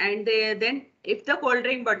friends and then if the cold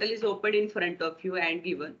drink bottle is opened in front of you and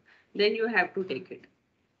given, then you have to take it.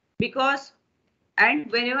 Because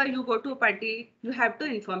and whenever you go to a party, you have to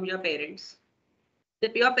inform your parents.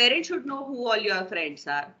 That your parents should know who all your friends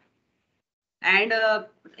are. And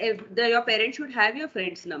your parents should have your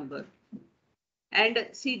friend's number. And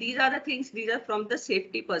see, these are the things, these are from the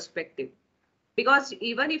safety perspective. Because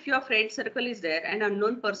even if your friend circle is there, an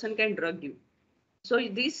unknown person can drug you. So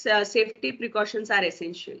these safety precautions are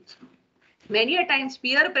essential. Many a times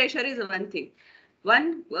peer pressure is one thing.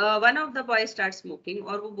 One of the boys starts smoking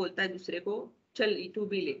और वो बोलता है दूसरे को चल तू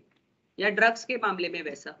भी ले, या ड्रग्स के मामले में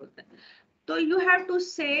वैसा होता है. तो you have to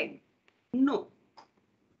say no.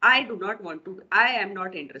 I do not want to. I am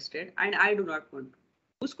not interested and I do not want to.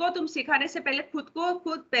 उसको तुम सिखाने से पहले खुद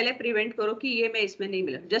पहले प्रिवेंट करो कि ये मैं इसमें नहीं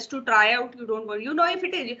मिला. Just to try out, you don't want. You know if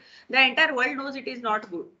it is, the entire world knows it is not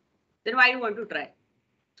good. Then why you want to try?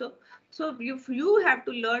 So you have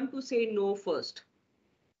to learn to say no first.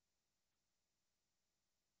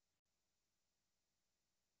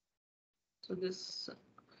 So this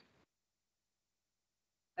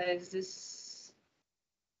is this.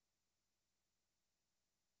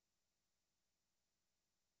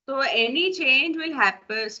 So any change will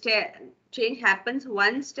happen. Change happens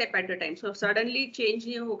one step at a time. So suddenly change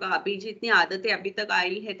नहीं होगा. अभी जितनी आदतें अभी तक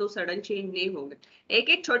आई है तो sudden change नहीं होगा. एक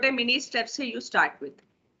एक छोटे mini steps से you start with.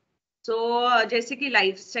 So जैसे कि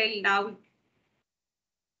lifestyle now.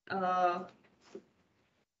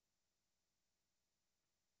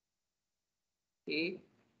 Okay.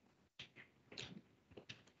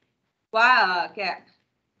 Wow, क्या?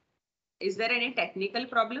 Is there any technical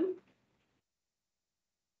problem?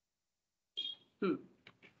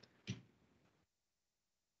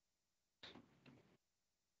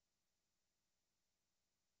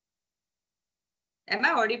 Am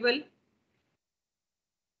I audible?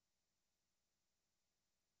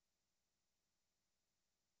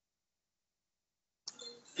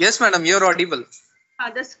 Yes, madam, you're audible.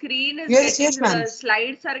 The screen is Yes, ma'am. the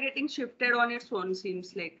slides are getting shifted on its own,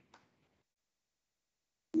 seems like.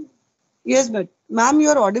 Yes, but ma'am, you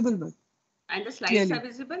are audible, but And the slides Clearly. are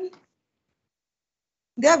visible?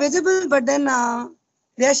 they are visible, but then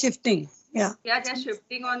they are shifting. Yeah. Yeah, they're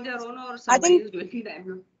shifting on their own or somebody is doing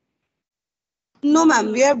them. No,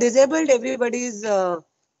 ma'am, we have disabled everybody's, Okay,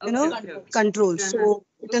 okay. control. So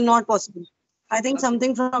it is not possible. I think Okay.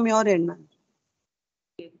 something from your end, ma'am.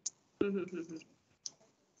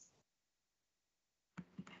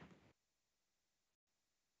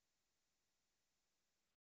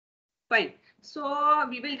 Fine. So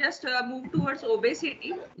we will just move towards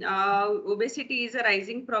obesity. Obesity is a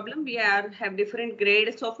rising problem. We have different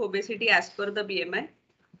grades of obesity as per the BMI.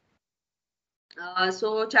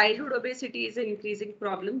 So childhood obesity is an increasing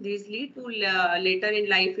problem. These lead to later in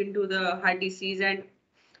life into the heart disease and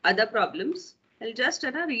other problems. I'll just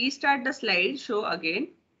restart the slide show again.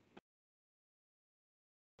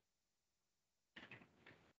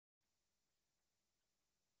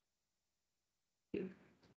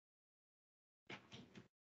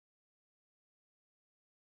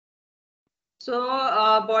 So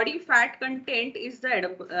body fat content is the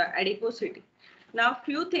adiposity. Now,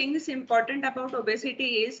 few things important about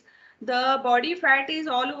obesity is the body fat is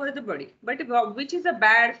all over the body, but which is a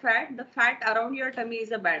bad fat? The fat around your tummy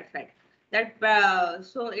is a bad fat. That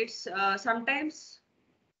so it's sometimes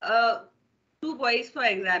two boys, for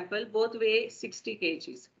example, both weigh 60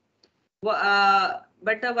 kgs.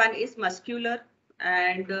 But the one is muscular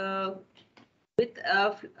and with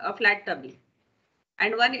a flat tummy,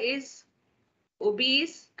 and one is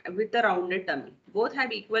obese with a rounded tummy. Both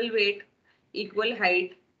have equal weight, equal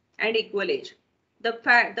height, and equal age. The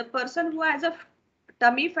person who has a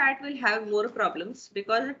tummy fat will have more problems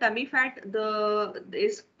because the tummy fat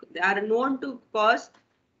are known to cause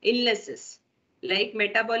illnesses like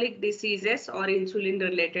metabolic diseases or insulin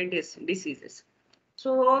related diseases.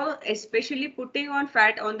 So especially putting on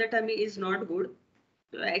fat on the tummy is not good.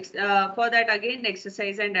 For that again,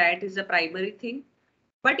 exercise and diet is the primary thing.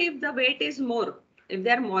 But if the weight is more, if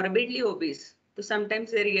they are morbidly obese, So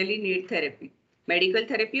sometimes they really need therapy, medical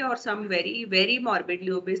therapy, or some very, very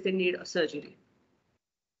morbidly obese, they need surgery.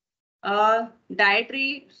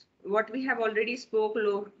 Dietary, what we have already spoke,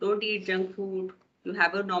 don't eat junk food. You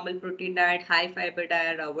have a normal protein diet, high fiber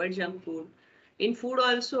diet, avoid junk food. In food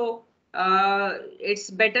also, it's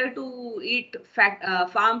better to eat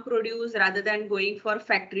farm produce rather than going for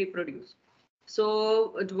factory produce.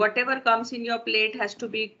 So whatever comes in your plate has to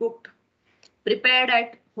be cooked, prepared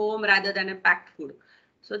at home rather than a packed food.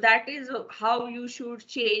 So that is how you should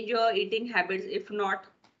change your eating habits. If not,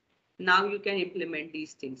 now you can implement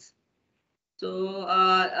these things. So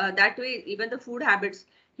that way, even the food habits,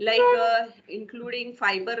 like including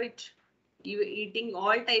fiber rich, eating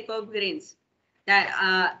all type of grains,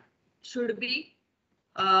 that should be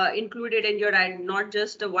included in your diet, not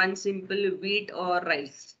just one simple wheat or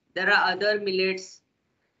rice. There are other millets,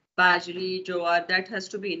 bajri, jowar, that has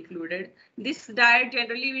to be included. This diet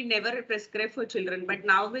generally we never prescribe for children, but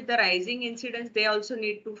now with the rising incidence, they also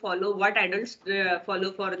need to follow what adults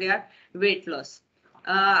follow for their weight loss.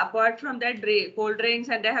 Apart from that, cold drinks,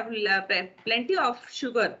 and they have plenty of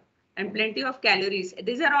sugar and plenty of calories.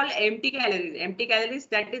 These are all empty calories. Empty calories,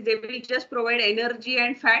 that is, they will just provide energy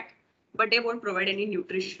and fat, but they won't provide any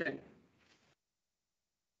nutrition.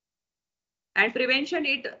 And prevention,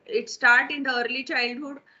 it start in the early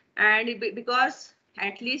childhood, and because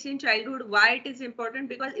at least in childhood, why it is important?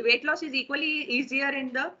 Because weight loss is equally easier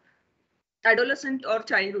in the adolescent or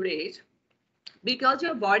childhood age, because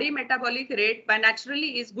your body metabolic rate by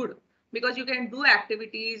naturally is good, because you can do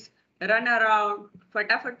activities, run around,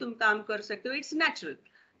 fatafat tum kaam kar sakte ho, it's natural.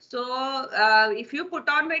 So if you put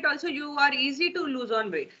on weight also, you are easy to lose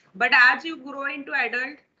on weight. But as you grow into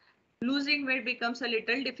adult, losing weight becomes a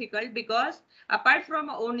little difficult, because apart from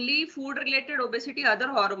only food related obesity, other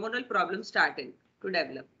hormonal problems starting to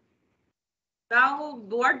develop. Now,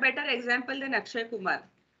 what better example than Akshay Kumar?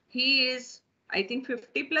 He is, I think,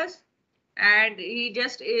 50 plus, and he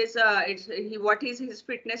just is. What is his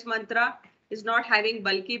fitness mantra? Is not having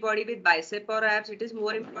bulky body with bicep or abs. It is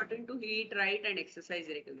more important to eat right and exercise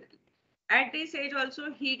regularly. At this age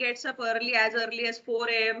also, he gets up early as 4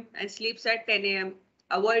 a.m. and sleeps at 10 a.m.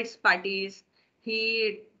 Avoids parties.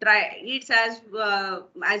 He eats as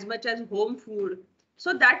much as home food.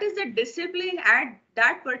 So that is the discipline at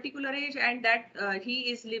that particular age, and that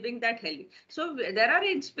he is living that healthy. So there are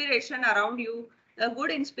inspiration around you, a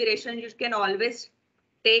good inspiration you can always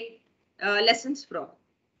take lessons from.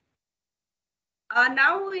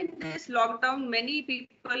 Now in this lockdown, many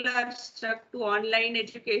people are stuck to online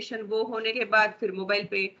education. वो होने के बाद फिर mobile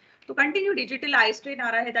पे तो continue digital eye strain आ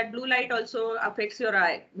रहा है. That blue light also affects your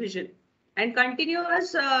eye vision, and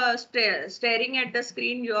continuous staring at the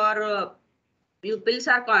screen, your pupils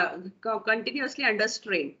are continuously under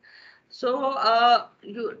strain. So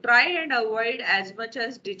you try and avoid as much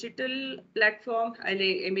as digital platform. I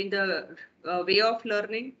mean the way of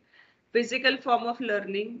learning. Physical form of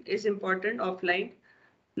learning is important offline.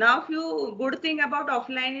 Now, few good thing about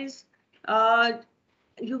offline is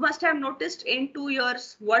you must have noticed in 2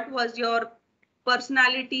 years what was your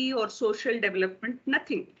personality or social development.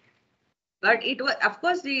 Nothing. But it was, of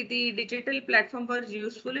course, the digital platform was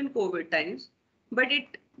useful in COVID times, but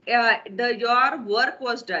your work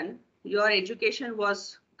was done, your education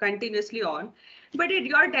was continuously on, but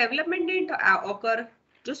your development didn't occur.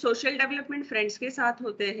 जो social development friends के साथ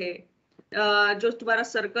होते हैं, जो तुम्हारा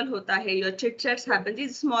circle होता है, your chit chats happen,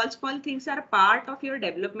 these small things are part of your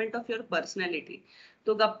development of your personality.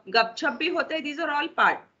 तो गपशप भी होते हैं, these are all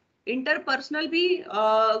part. Interpersonal भी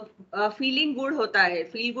feeling good होता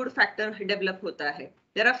है, feel good factor develop होता है.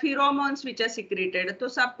 There are pheromones which are secreted. So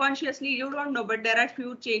subconsciously you don't know, but there are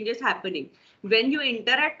few changes happening when you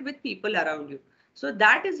interact with people around you. So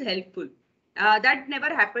that is helpful. That never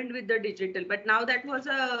happened with the digital, but now that was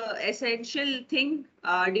a essential thing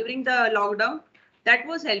during the lockdown. That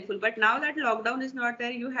was helpful, but now that lockdown is not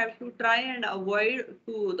there, you have to try and avoid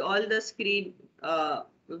all the screen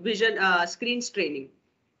screen straining.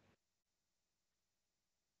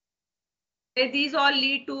 These all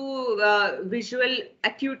lead to visual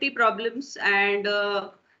acuity problems and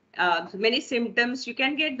many symptoms. You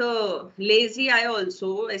can get the lazy eye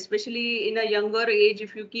also, especially in a younger age.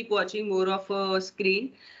 If you keep watching more of a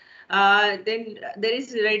screen, then there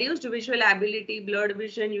is reduced visual ability, blurred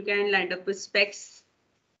vision. You can land up with specs,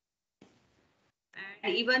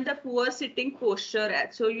 and even the poor sitting posture.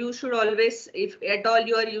 So you should always, if at all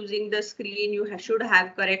you are using the screen, you should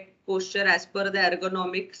have correct posture as per the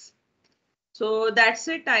ergonomics. So that's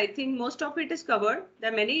it. I think most of it is covered.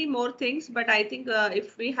 There are many more things, but I think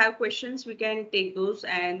if we have questions, we can take those,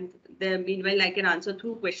 and then meanwhile I can answer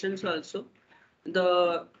through questions also.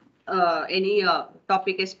 The any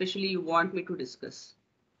topic especially you want me to discuss.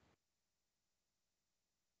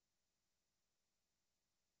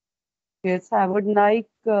 Yes, I would like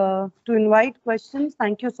to invite questions.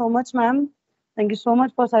 Thank you so much, ma'am. Thank you so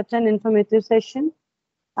much for such an informative session.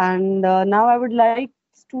 And now I would like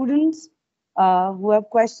students who have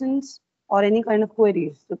questions or any kind of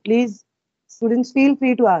queries. So please, students, feel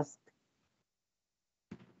free to ask.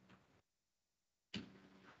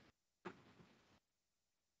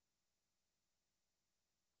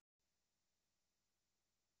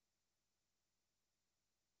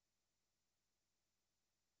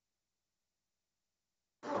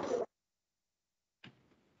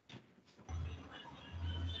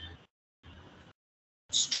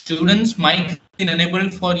 Students, mic is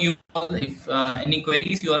enabled for you all. If any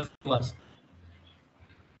queries you are to ask.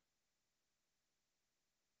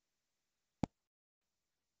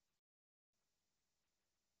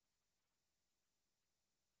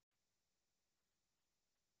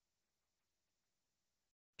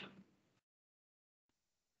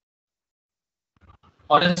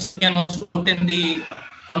 Or else you can also put in the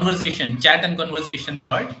conversation, chat and conversation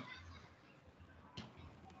part.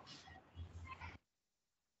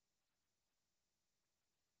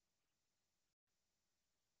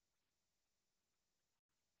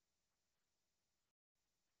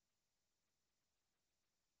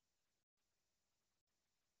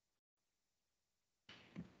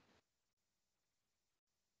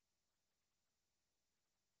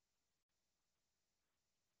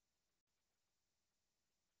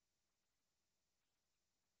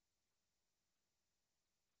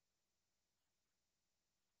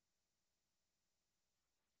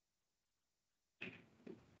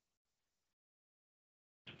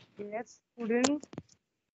 Yes, students.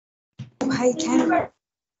 I can.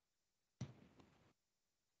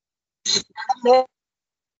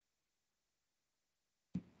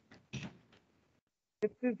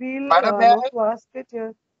 If you feel Madam, not to ask it,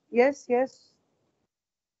 yes, yes.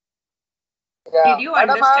 Did you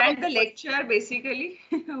Madam, I have understand the lecture basically?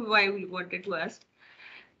 Why we wanted to ask?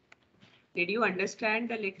 Did you understand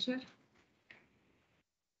the lecture?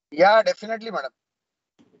 yeah, definitely, madam.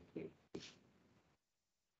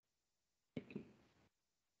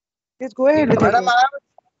 Please go ahead with your Madam, question. I have a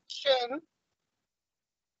question.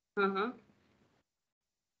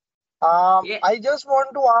 Uh-huh. Yeah. I just want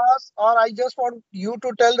to ask, or I just want you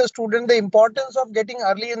to tell the student the importance of getting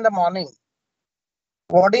early in the morning.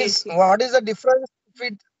 Yes, yes. What is the difference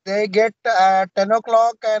if they get at 10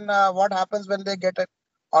 o'clock and what happens when they get it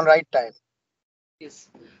on right time? Yes.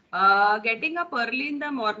 Getting up early in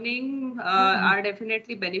the morning are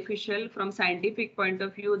definitely beneficial from scientific point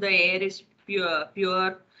of view. The air is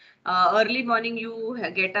pure. Early morning, you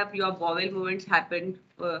get up, your bowel movements happen.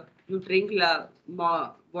 You drink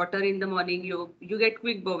water in the morning. You get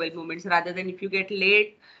quick bowel movements rather than if you get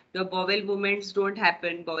late, your bowel movements don't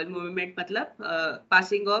happen. Bowel movement, matlab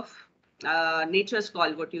passing of nature's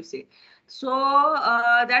call. What you say. So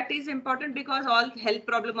that is important because all health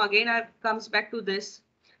problem again comes back to this.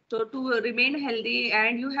 So to remain healthy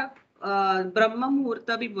and you have Brahma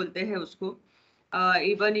Muhurta bhi bolte hai usko.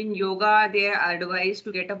 Even in yoga, they are advised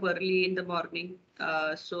to get up early in the morning.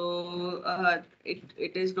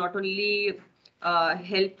 It is not only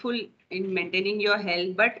helpful in maintaining your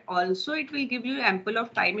health, but also it will give you ample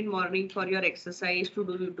of time in morning for your exercise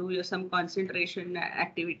to some concentration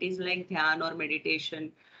activities like dhyan or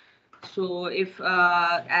meditation. So if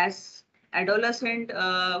as adolescent,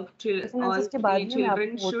 all के बाद three में मैं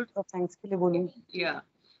children आपको should, vote of thanks के लिए बोलूँगी. yeah,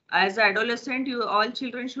 as adolescent, you all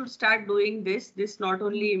children should start doing this. This not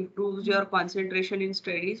only improves your concentration in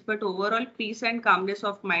studies, but overall peace and calmness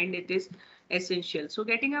of mind. It is essential. So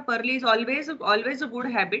getting up early is always a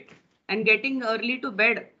good habit, and getting early to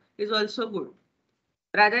bed is also good.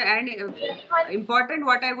 Rather and important,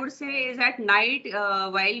 what I would say is at night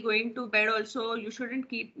while going to bed also you shouldn't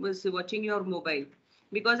keep watching your mobile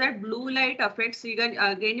because that blue light affects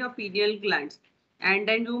again your pineal glands and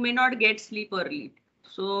then you may not get sleep early.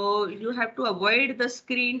 So you have to avoid the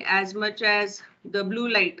screen as much as the blue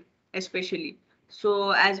light especially.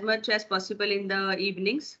 So as much as possible in the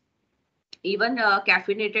evenings, even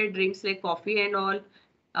caffeinated drinks like coffee and all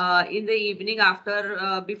in the evening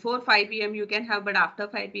after before 5 p.m. you can have, but after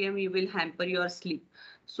 5 p.m. you will hamper your sleep.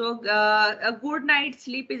 So a good night's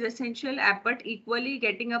sleep is essential, but equally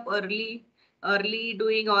getting up early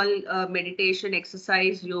doing all meditation,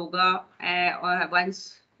 exercise, yoga, or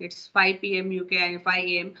once it's 5 p.m. you can 5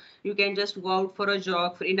 a.m. you can just go out for a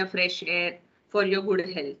jog in a fresh air for your good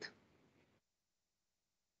health.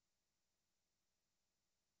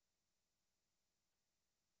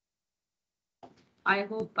 I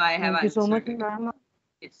hope I have Thank you so much, answered it. ma'am.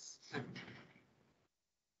 Yes.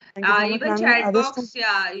 Thank you so much, Even ma'am. chat Other box, students?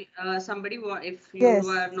 yeah. Somebody, if you Yes.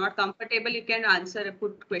 are not comfortable, you can answer,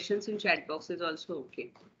 put questions in chat box is also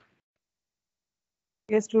okay.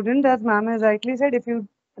 Yes, student, as ma'am has rightly said, if you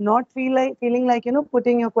not feeling like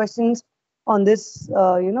putting your questions on this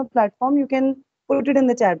platform, you can put it in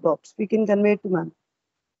the chat box. We can convey it to ma'am.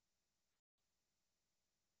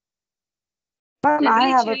 Ma'am, I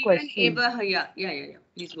Generally, have a children, question. yeah.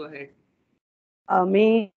 Please go ahead.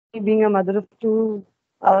 Me being a mother of two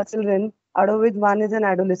children, out of which one is an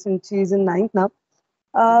adolescent, she is in ninth now.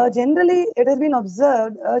 Generally, it has been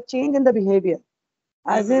observed a change in the behavior,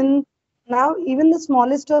 as in now even the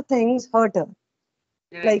smallest of things hurt her.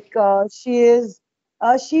 Right. Like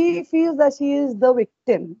she feels that she is the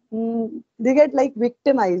victim. They get like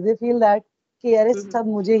victimized. They feel that कि अरे सब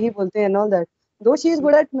मुझे ही बोलते हैं and all that. Though she is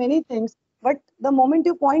good at many things, but the moment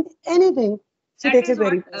you point anything, she That takes is it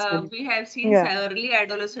very what personally. we have seen Yeah. early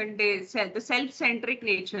adolescent days, the self-centric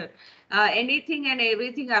nature. Anything and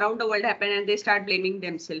everything around the world happen and they start blaming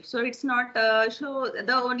themselves. So it's not, so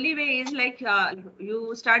the only way is like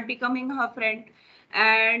you start becoming her friend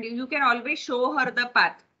and you can always show her the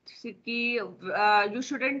path. You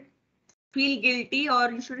shouldn't feel guilty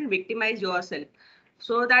or you shouldn't victimize yourself.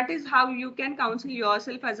 So that is how you can counsel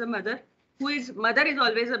yourself as a mother. Mother is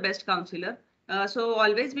always the best counselor. So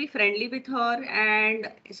always be friendly with her, and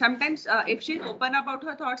sometimes if she's open about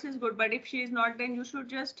her thoughts is good, but if she is not, then you should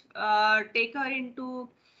just take her into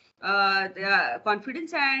the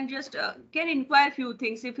confidence and just can inquire few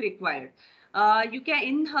things if required. You can,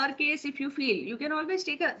 in her case, if you feel, you can always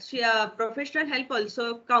take a professional help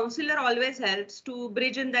also. Counselor always helps to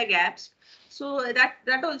bridge in the gaps. So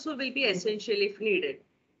that also will be essential if needed.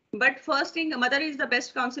 But first thing, mother is the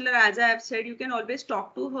best counselor. As I have said, you can always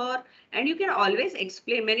talk to her and you can always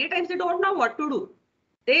explain. Many times they don't know what to do.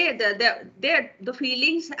 The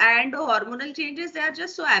feelings and the hormonal changes, they are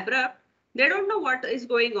just so abrupt. They don't know what is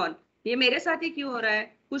going on. ये मेरे साथ ही क्यों हो रहा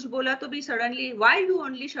है? कुछ बोला तो भी suddenly, why you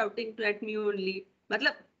only shouting at me only?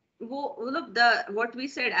 मतलब वो मतलब the what we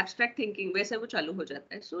said abstract thinking वैसे वो चालू हो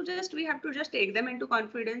जाता है. So just we have to just take them into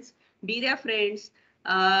confidence, be their friends.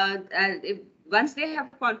 And once they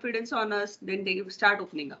have confidence on us, then they start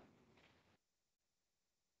opening up.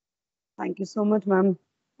 Thank you so much, ma'am.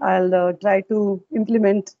 I'll try to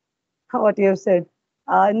implement what you have said.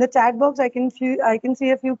 In the chat box, I can see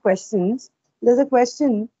a few questions. There's a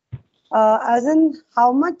question, as in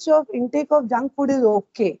how much of intake of junk food is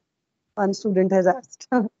okay? One student has asked.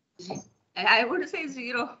 I would say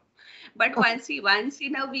 0, but once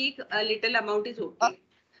in a week, a little amount is okay.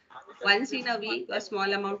 Once in a week, a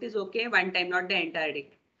small amount is okay. One time, not the entire day.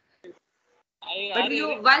 But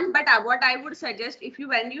what I would suggest,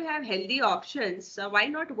 when you have healthy options, why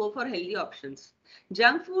not go for healthy options?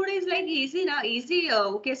 Junk food is like easy ना, easy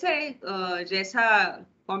कैसा है, जैसा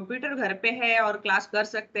computer घर पे है और class कर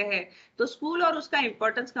सकते हैं, तो स्कूल और उसका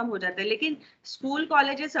इम्पोर्टेंस कम हो जाता है. लेकिन स्कूल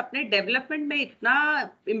कॉलेजेस अपने डेवलपमेंट में इतना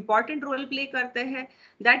इम्पोर्टेंट रोल प्ले करते हैं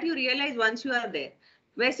that you realise once you are there.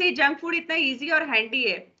 वैसे ही जंक फूड इतना इजी और हैंडी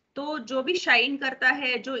है, तो जो भी शाइन करता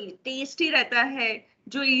है, जो टेस्टी रहता है,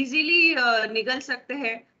 जो इजीली निगल सकते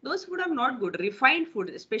हैं, दोस food are not good. Refined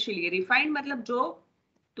food, specially refined मतलब जो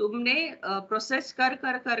तुमने प्रोसेस कर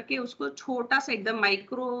करके उसको छोटा सा एकदम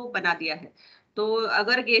माइक्रो बना दिया है. तो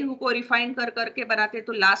अगर गेहूं को रिफाइन कर करके बनाते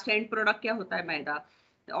तो लास्ट एंड प्रोडक्ट क्या होता है? मैदा.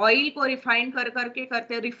 ऑयल को रिफाइन कर करके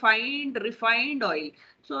करते refined oil.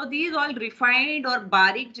 So these all refined और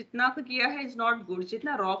बारीक जितना किया है इज नॉट गुड.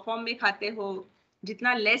 जितना रॉ फॉर्म में खाते हो,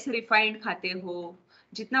 जितना लेस रिफाइंड खाते हो,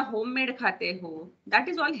 जितना होममेड खाते हो, that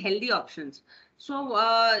is all healthy options. So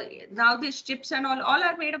now these chips and all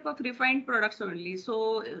are made up of refined products only. So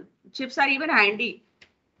chips are even handy,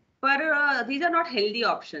 but these are not healthy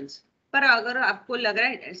options. पर अगर आपको लग रहा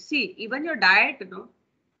है, see even your diet,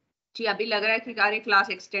 जी अभी लग रहा है कि अरे क्लास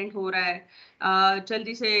एक्सटेंड हो रहा है,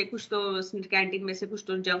 जल्दी से कुछ तो कैंटीन में से कुछ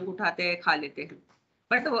तो जंक उठाते हैं, खा लेते हैं.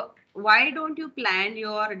 But why don't you plan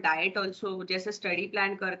your diet also? जैसे स्टडी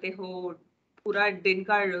प्लान करते हो, पूरा दिन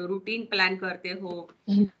का रूटीन प्लान करते हो,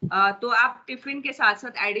 तो आप टिफिन के साथ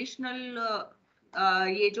साथ एडिशनल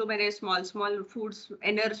ये जो मेरे स्मॉल फूड्स,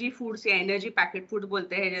 एनर्जी फूड्स या एनर्जी पैकेट फूड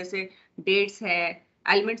बोलते हैं, जैसे डेट्स है,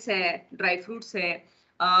 आलमंड्स है, ड्राई फ्रूट्स है,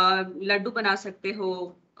 लड्डू बना सकते हो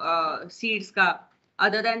सीड्स का.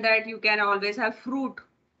 Other than that you can always have fruit.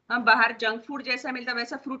 हम बाहर जंक फूड जैसा मिलता है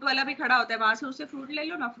वैसा फ्रूट वाला भी खड़ा होता है, वहां से उससे फ्रूट ले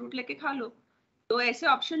लो ना, फ्रूट लेके खा लो. तो ऐसे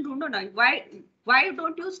ऑप्शन ढूंढो ना. Why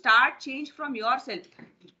don't you start change from yourself?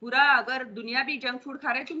 पूरा अगर दुनिया भी जंक फूड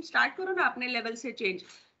खा रहे, तुम स्टार्ट करो ना अपने लेवल से चेंज.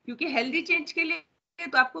 क्योंकि हेल्दी चेंज के लिए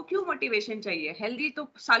तो आपको क्यों मोटिवेशन चाहिए? हेल्दी तो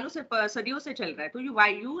सालों से सदियों से चल रहा है, तो you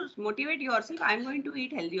why you motivate yourself, I am going to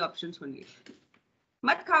eat healthy options only.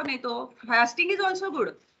 मत खाओ, नहीं तो fasting is also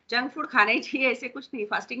good, junk food खाना ही चाहिए ऐसे कुछ नहीं,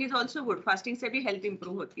 fasting is also good, fasting से भी हेल्थ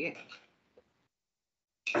इंप्रूव होती है।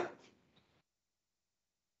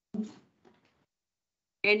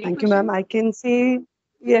 Thank you, ma'am. I can see,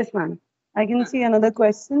 yes, ma'am. I can see another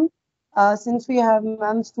question. Since we have,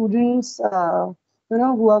 ma'am, students,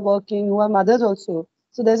 who are working, who are mothers also.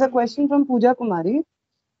 So there's a question from Pooja Kumari.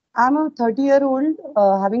 I'm a 30-year-old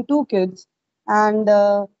having 2 kids, and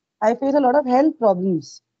I face a lot of health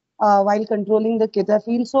problems while controlling the kids. I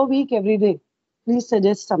feel so weak every day. Please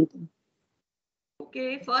suggest something.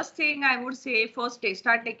 Okay, first thing I would say, first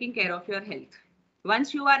start taking care of your health.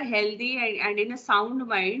 Once you are healthy and in a sound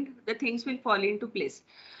mind, the things will fall into place.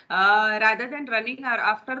 Rather than running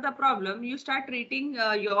after the problem, you start treating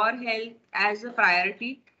your health as a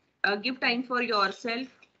priority. Give time for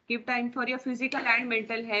yourself, give time for your physical and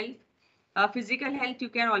mental health. Physical health, you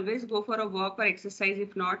can always go for a walk or exercise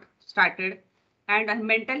if not started. And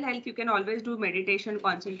mental health, you can always do meditation,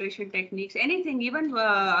 concentration techniques, anything. Even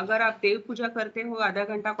अगर आप देव पूजा करते हो, आधा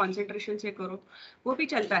घंटा concentration से करो, वो भी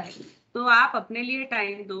चलता है। तो आप अपने लिए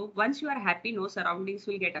टाइम दो. Once you are happy, no surroundings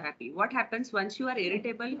will get happy. What happens once you are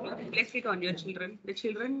irritable, you reflect it on your children. The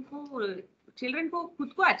children को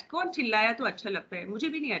खुद को कौन चिल्लाया तो अच्छा लगता है, मुझे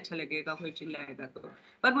भी नहीं अच्छा लगेगा कोई चिल्लाएगा तो,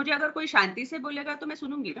 पर मुझे अगर कोई शांति से बोलेगा तो मैं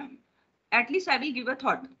सुनूंगी ना. At least I will give a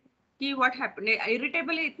thought. What happened?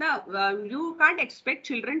 Irritable है इतना, you can't expect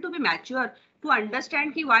children to be mature to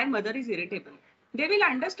understand कि why mother is irritable. They will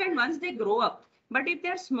understand once they grow up. But if they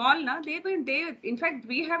are small, na, in fact,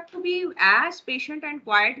 we have to be as patient and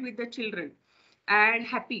quiet with the children and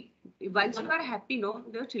happy. Once you are happy, no,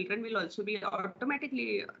 the children will also be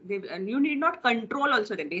automatically, and you need not control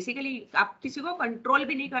also them. Basically, आप किसी को control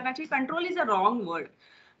भी नहीं करना चाहिए. Control is a wrong word.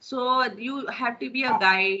 So you have to be a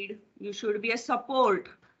guide. You should be a support.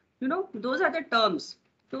 Those are the terms.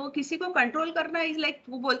 तो किसी को कंट्रोल करना इज लाइक,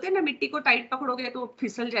 वो बोलते हैं ना, मिट्टी को टाइट पकड़ोगे तो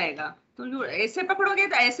फिसल जाएगा, तो ऐसे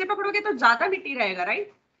पकड़ोगे तो ज्यादा मिट्टी रहेगा,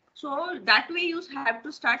 right? So that way you have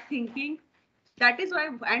to start thinking. That is why,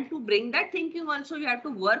 and to bring that thinking also, you have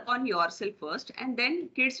to work on yourself first, and then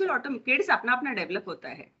kids अपना अपना डेवलप होता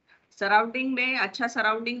है. सराउंडिंग में अच्छा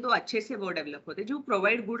सराउंडिंग तो अच्छे से वो डेवलप होते हैं. जो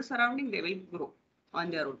provide good surrounding, they will grow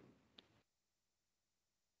on their own.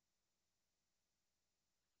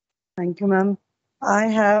 Thank you, ma'am. I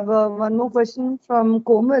have one more question from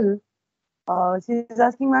Komal. She is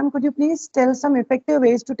asking, ma'am, could you please tell some effective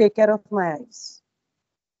ways to take care of my eyes?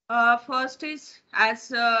 First is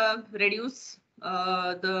reduce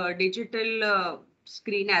the digital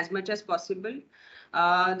screen as much as possible.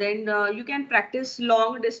 Then you can practice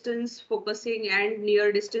long distance focusing and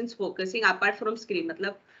near distance focusing apart from screen.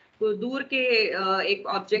 मतलब दूर के एक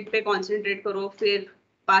object पे concentrate करो, फिर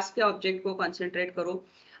पास के object को concentrate करो.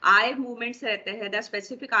 आई मूवमेंट्स रहते हैं, the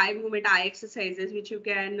specific eye movement, I exercises which you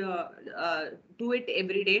can do it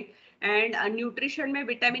every day. And nutrition में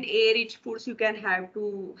vitamin A rich foods you can have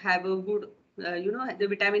to have a good, the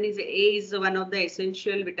vitamin A is one of the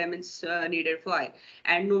essential vitamins needed for eye.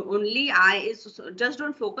 And only eye is, just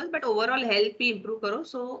don't focus, but overall health भी improve करो.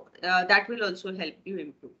 So that will also help you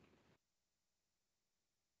improve.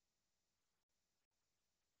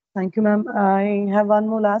 Thank you, ma'am. I have one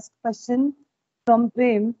more last question from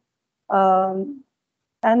Prem.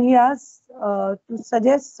 And he asks to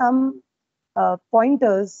suggest some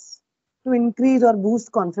pointers to increase or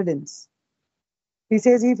boost confidence. He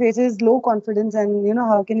says he faces low confidence, and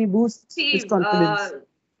how can he boost his confidence?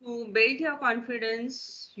 To build your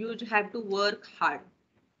confidence, you have to work hard.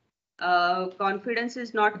 Confidence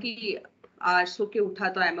is not कि आज सो के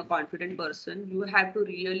उठा तो I am a confident person. You have to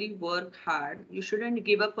really work hard. You shouldn't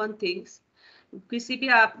give up on things. किसी भी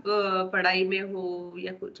आप पढ़ाई में हो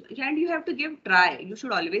या कुछ, and you have to give try. You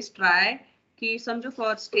should always try. कि समझो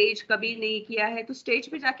फॉर स्टेज कभी नहीं किया है तो स्टेज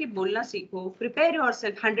पे जाके बोलना सीखो. प्रिपेयर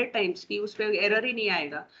योरसेल्फ 100 times कि उस पे एरर ही नहीं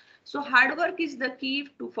आएगा. So hard work is the key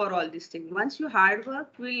to for all this thing. Once you hard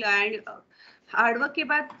work will, and hard work के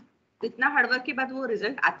बाद, इतना हार्ड वर्क के बाद वो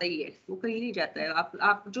रिजल्ट आता ही है, वो कहीं नहीं जाता है.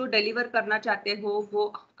 आप जो डिलीवर करना चाहते हो वो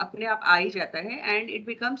अपने आप आ ही जाता है, and it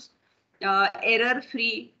becomes error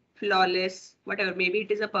free, flawless, whatever. Maybe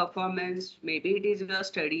it is a performance, maybe it is your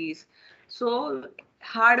studies. So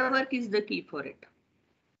hard work is the key for it.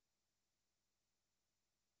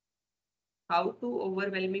 How to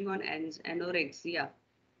overwhelming on anorexia?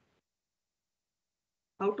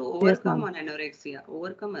 How to overcome on anorexia?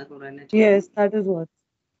 Overcome anorexia. Yes, that is what.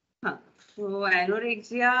 So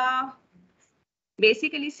anorexia,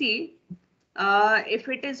 basically, see, if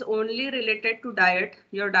it is only related to diet,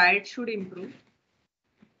 your diet should improve.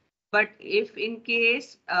 But if in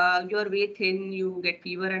case you're way thin, you get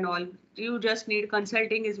fever and all, you just need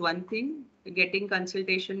consulting is one thing, getting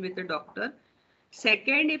consultation with the doctor.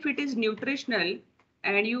 Second, if it is nutritional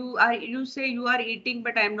and you say you are eating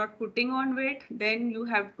but I'm not putting on weight, then you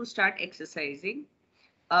have to start exercising.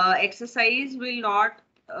 Exercise will not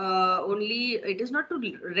only, it is not to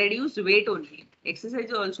reduce weight only. Exercise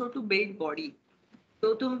is also to build body.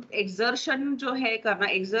 तो तुम exertion जो है करना,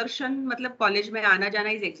 exertion मतलब college में आना जाना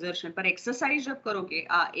is exertion, पर एक्सरसाइज जब करोगे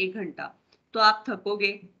 1 घंटा तो आप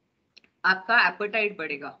थकोगे, आपका एपेटाइट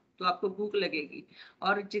बढ़ेगा, तो आपको भूख लगेगी,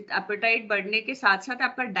 और एपेटाइट बढ़ने के साथ साथ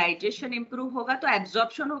आपका डाइजेशन इंप्रूव होगा, तो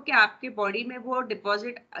एब्जॉर्प्शन होके आपके बॉडी में वो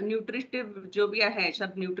डिपॉजिट न्यूट्रिटिव जो भी है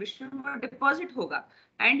सब न्यूट्रिशन वो डिपॉजिट होगा,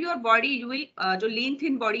 and your body you will, जो लीन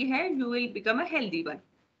थिन बॉडी है you will become a healthy one.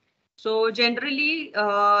 So generally,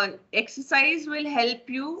 exercise will help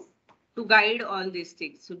you to guide all these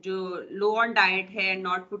things. So, jo low on diet hai,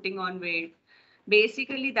 not putting on weight,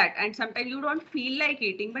 basically that. And sometimes you don't feel like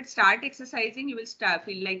eating, but start exercising, you will start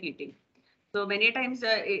feel like eating. So many times,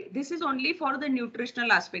 this is only for the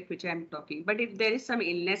nutritional aspect which I am talking. But if there is some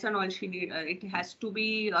illness and all, she need it has to be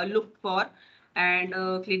looked for, and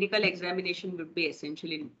clinical examination would be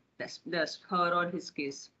essential in this her or his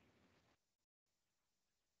case.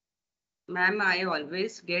 Ma'am, I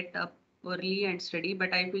always get up early and study,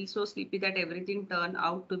 but I feel so sleepy that everything turn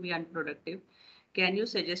out to be unproductive. Can you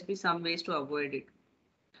suggest me some ways to avoid it?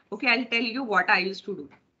 Okay, I'll tell you what I used to do.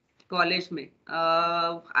 College में,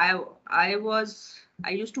 I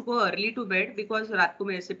used to go early to bed because रात को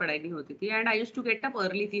मेरे से पढ़ाई नहीं होती थी, and I used to get up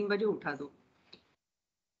early, 3 बजे उठा दो.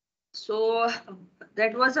 So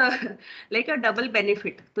that was like a double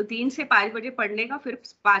benefit. तो 3 से 5 बजे पढ़ने का, फिर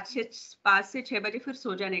 5 से 6 बजे फिर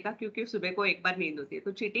सो जाने का, क्योंकि सुबह को एक बार नींद होती है.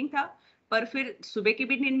 तो चीटिंग था, पर फिर सुबह की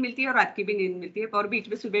भी नींद मिलती है और रात की भी नींद मिलती है, और बीच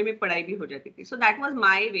में सुबह में पढ़ाई भी हो जाती थी. So that was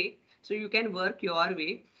my way. So you can work your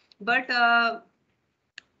way. But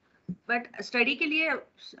study के लिए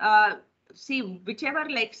see whichever,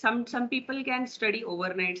 like some people can study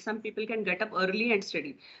overnight, some people can get up early and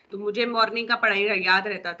study. तो मुझे मॉर्निंग का पढ़ाई याद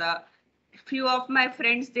रहता था. Few of my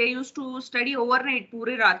friends, they used to study overnight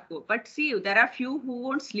पूरे रात को. But see, there are few who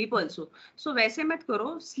won't sleep also. So वैसे मत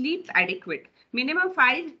करो, sleep adequate, minimum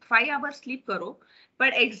 5 hours sleep करो.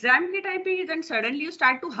 But exam के time पे then suddenly you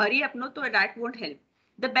start to hurry up, no, तो that won't help.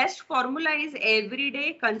 The best formula is every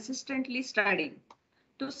day consistently studying.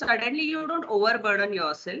 So suddenly you don't overburden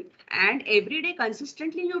yourself, and every day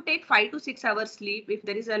consistently you take 5 to 6 hours sleep if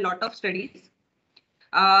there is a lot of studies.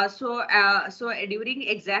 So during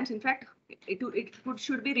exams, in fact, it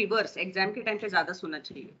should be reverse. Exam के time पे ज़्यादा सोना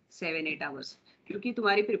चाहिए, 7-8 hours, क्योंकि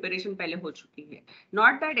तुम्हारी preparation पहले हो चुकी है.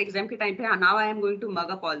 Not that exam के time पे now I am going to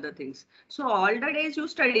mug up all the things. So all the days you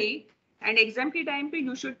study, and exam के time पे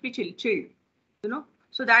you should be chilled, you know.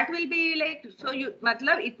 So that will be like, so you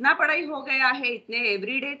मतलब इतना पढ़ाई हो गया है, इतने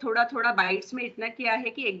everyday थोड़ा थोड़ा bites में इतना किया है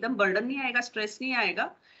कि एकदम burden नहीं आएगा, stress नहीं आएगा,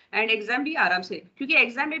 and exam भी आराम से, क्योंकि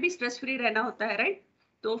exam में भी stress free रहना होता है, right?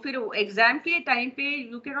 तो फिर exam के time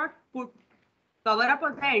पे you cannot cover up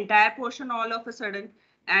on the entire portion all of a sudden,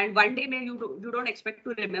 and one day में you don't expect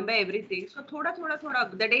to remember everything. So थोड़ा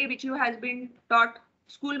the day which you has been taught,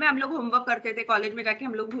 school में हम लोग homework करते थे, college में जाके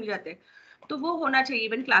हम लोग भूल जाते, तो वो होना चाहिए.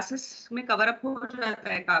 इवन क्लासेस में कवर अप हो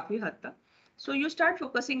जाता है काफी हद तक. So you start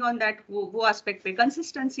focusing on that, वो एस्पेक्ट पे,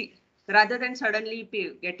 consistency rather than suddenly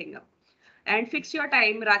getting up, and fix your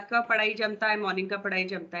time. रात का पढ़ाई जमता है, मॉर्निंग का पढ़ाई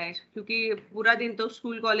जमता है, क्योंकि पूरा दिन तो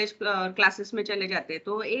स्कूल कॉलेज क्लासेस में चले जाते हैं,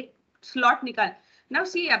 तो एक स्लॉट निकाल. नाउ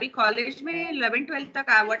सी, अभी कॉलेज में 11-12 तक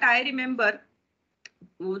what I remember,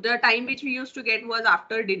 the time which we used to get was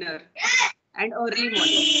after dinner and early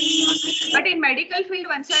morning. But in medical field,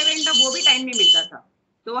 once I went, वो भी टाइम नहीं मिलता था,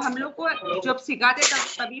 तो हम लोग को जब सिखाते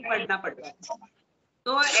तभी पढ़ना पड़ता है.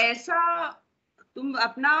 तो ऐसा तुम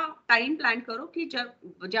अपना टाइम प्लान करो कि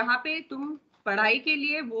जब जहाँ पे तुम पढ़ाई के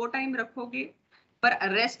लिए वो टाइम रखोगे, पर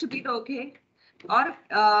रेस्ट भी दोगे. और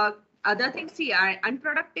other things, C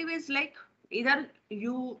unproductive is like इधर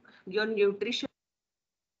your nutrition.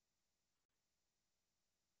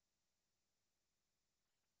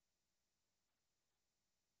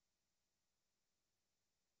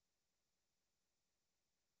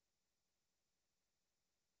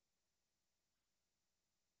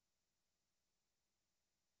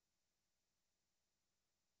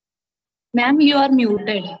 Ma'am, you are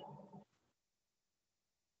muted.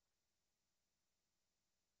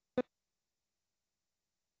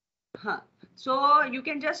 So you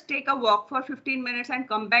can just take a walk for 15 minutes and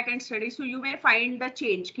come back and study. So you may find the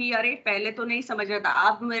change कि अरे पहले तो नहीं समझ रहा था,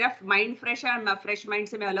 अब मेरा माइंड फ्रेश है, मैं फ्रेश माइंड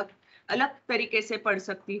से मैं अलग तरीके से पढ़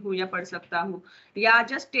सकती हूँ या पढ़ सकता हूँ, या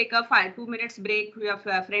just take a 2 minutes break या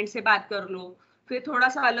फ्रेंड से बात कर लो, फिर थोड़ा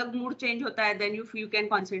सा अलग मूड चेंज होता है, देन यू कैन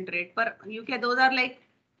कॉन्सेंट्रेट। पर you can those are like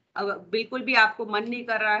बिल्कुल भी आपको मन नहीं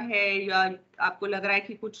कर रहा है या आपको लग रहा है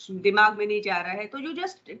कि कुछ दिमाग में नहीं जा रहा है, तो you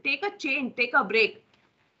just take a change, take a break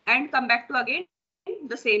and come back to again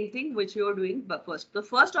the same thing which you are doing first. तो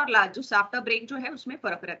फर्स्ट और लास्ट जो आफ्टर ब्रेक जो है उसमें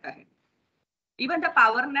फर्क रहता है। Even the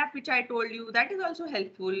power nap which I told you that is also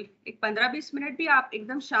helpful. एक 15-20 मिनट भी आप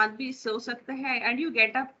एकदम शांत भी सो सकते हैं and you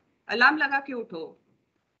get up, alarm लगा के उठो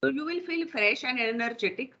तो you will feel fresh and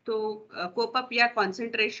energetic. तो कोप अप या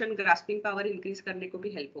कॉन्सेंट्रेशन, ग्रास्पिंग पावर इंक्रीज करने को भी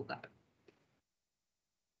हेल्प होगा।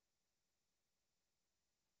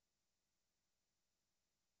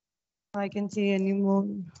 I can see any more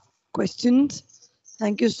questions.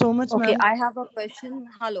 Thank you so much, Okay, ma'am. I have a question.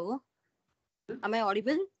 Hello. Am I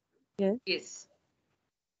audible? Yes.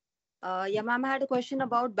 Yeah, ma'am, I had a question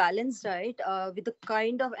about balanced diet with the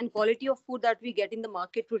kind of and quality of food that we get in the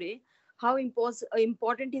market today. How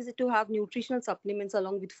important is it to have nutritional supplements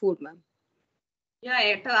along with food, ma'am?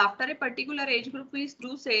 Yeah, after a particular age group, we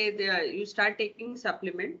do say you start taking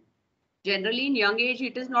supplement. Generally, in young age,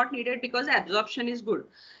 it is not needed because absorption is good,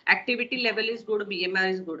 activity level is good, BMR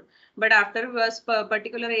is good. But after a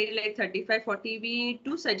particular age, like 35-40, we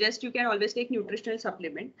do suggest you can always take nutritional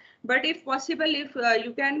supplement. But if possible, if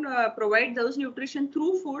you can provide those nutrition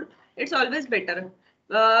through food, it's always better.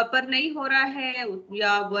 पर नहीं हो रहा है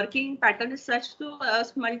या working pattern is such, so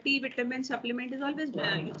multivitamin supplement is always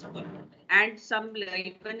useful. And some,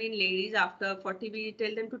 even in ladies after 40, we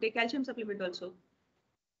tell them to take calcium supplement also.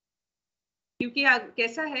 क्योंकि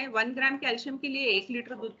कैसा है 1 ग्राम calcium के लिए 1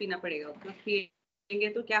 लीटर दूध पीना पड़ेगा, उतना पिएंगे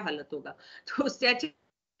तो क्या हालत होगा। तो उससे अच्छा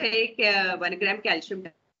एक 1 ग्राम कैल्शियम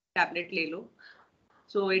टैबलेट ले लो,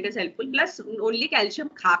 so it is helpful. Plus only calcium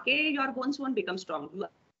खा के your bones won't become strong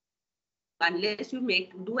unless you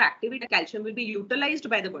do activity. Calcium will be utilized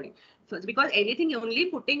by the body, because anything only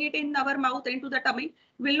putting it in our mouth into the tummy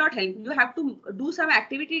will not help. You have to do some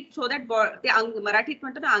activity so that ते मराठीत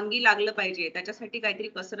म्हणतो ना अंगी लागलं पाहिजे, त्याच्यासाठी काहीतरी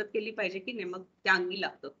कसरत केली पाहिजे की नाही मग त्या अंगी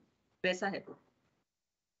लागतं, वैसा है तो।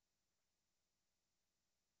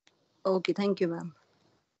 Okay, thank you, ma'am.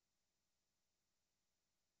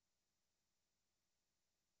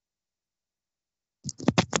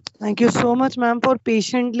 Thank you so much, ma'am, for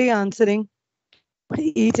patiently answering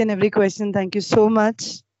each and every question. Thank you so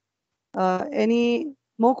much. Any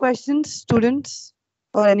more questions, students,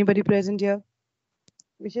 or anybody present here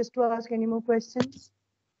wishes to ask any more questions?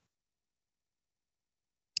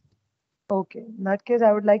 Okay, in that case,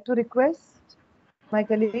 I would like to request my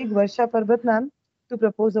colleague Varsha Parbat ma'am to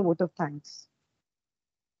propose a vote of thanks.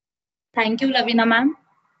 Thank you, Lavina ma'am.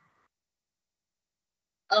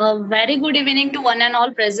 A very good evening to one and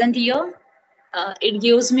all present here. It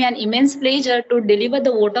gives me an immense pleasure to deliver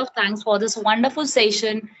the vote of thanks for this wonderful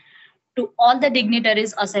session to all the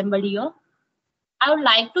dignitaries assembled here. I would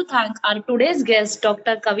like to thank our today's guest,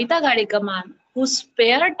 Dr. Kavita Gadekar ma'am, who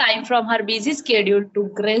spared time from her busy schedule to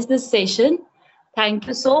grace this session. Thank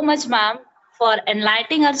you so much, ma'am, for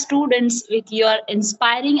enlightening our students with your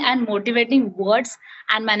inspiring and motivating words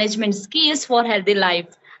and management skills for healthy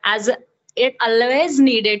life, as it always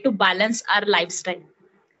needed to balance our lifestyle.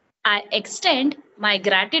 I extend my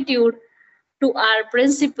gratitude to our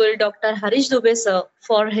principal, Dr. Harish Dubey sir,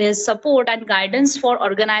 for his support and guidance for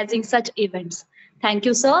organizing such events. Thank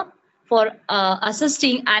you, sir, for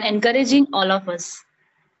assisting and encouraging all of us.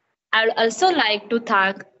 I would also like to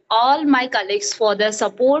thank all my colleagues for their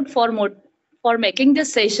support for making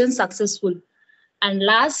this session successful. And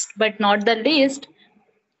last but not the least,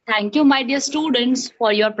 thank you, my dear students,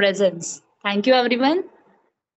 for your presence. Thank you, everyone.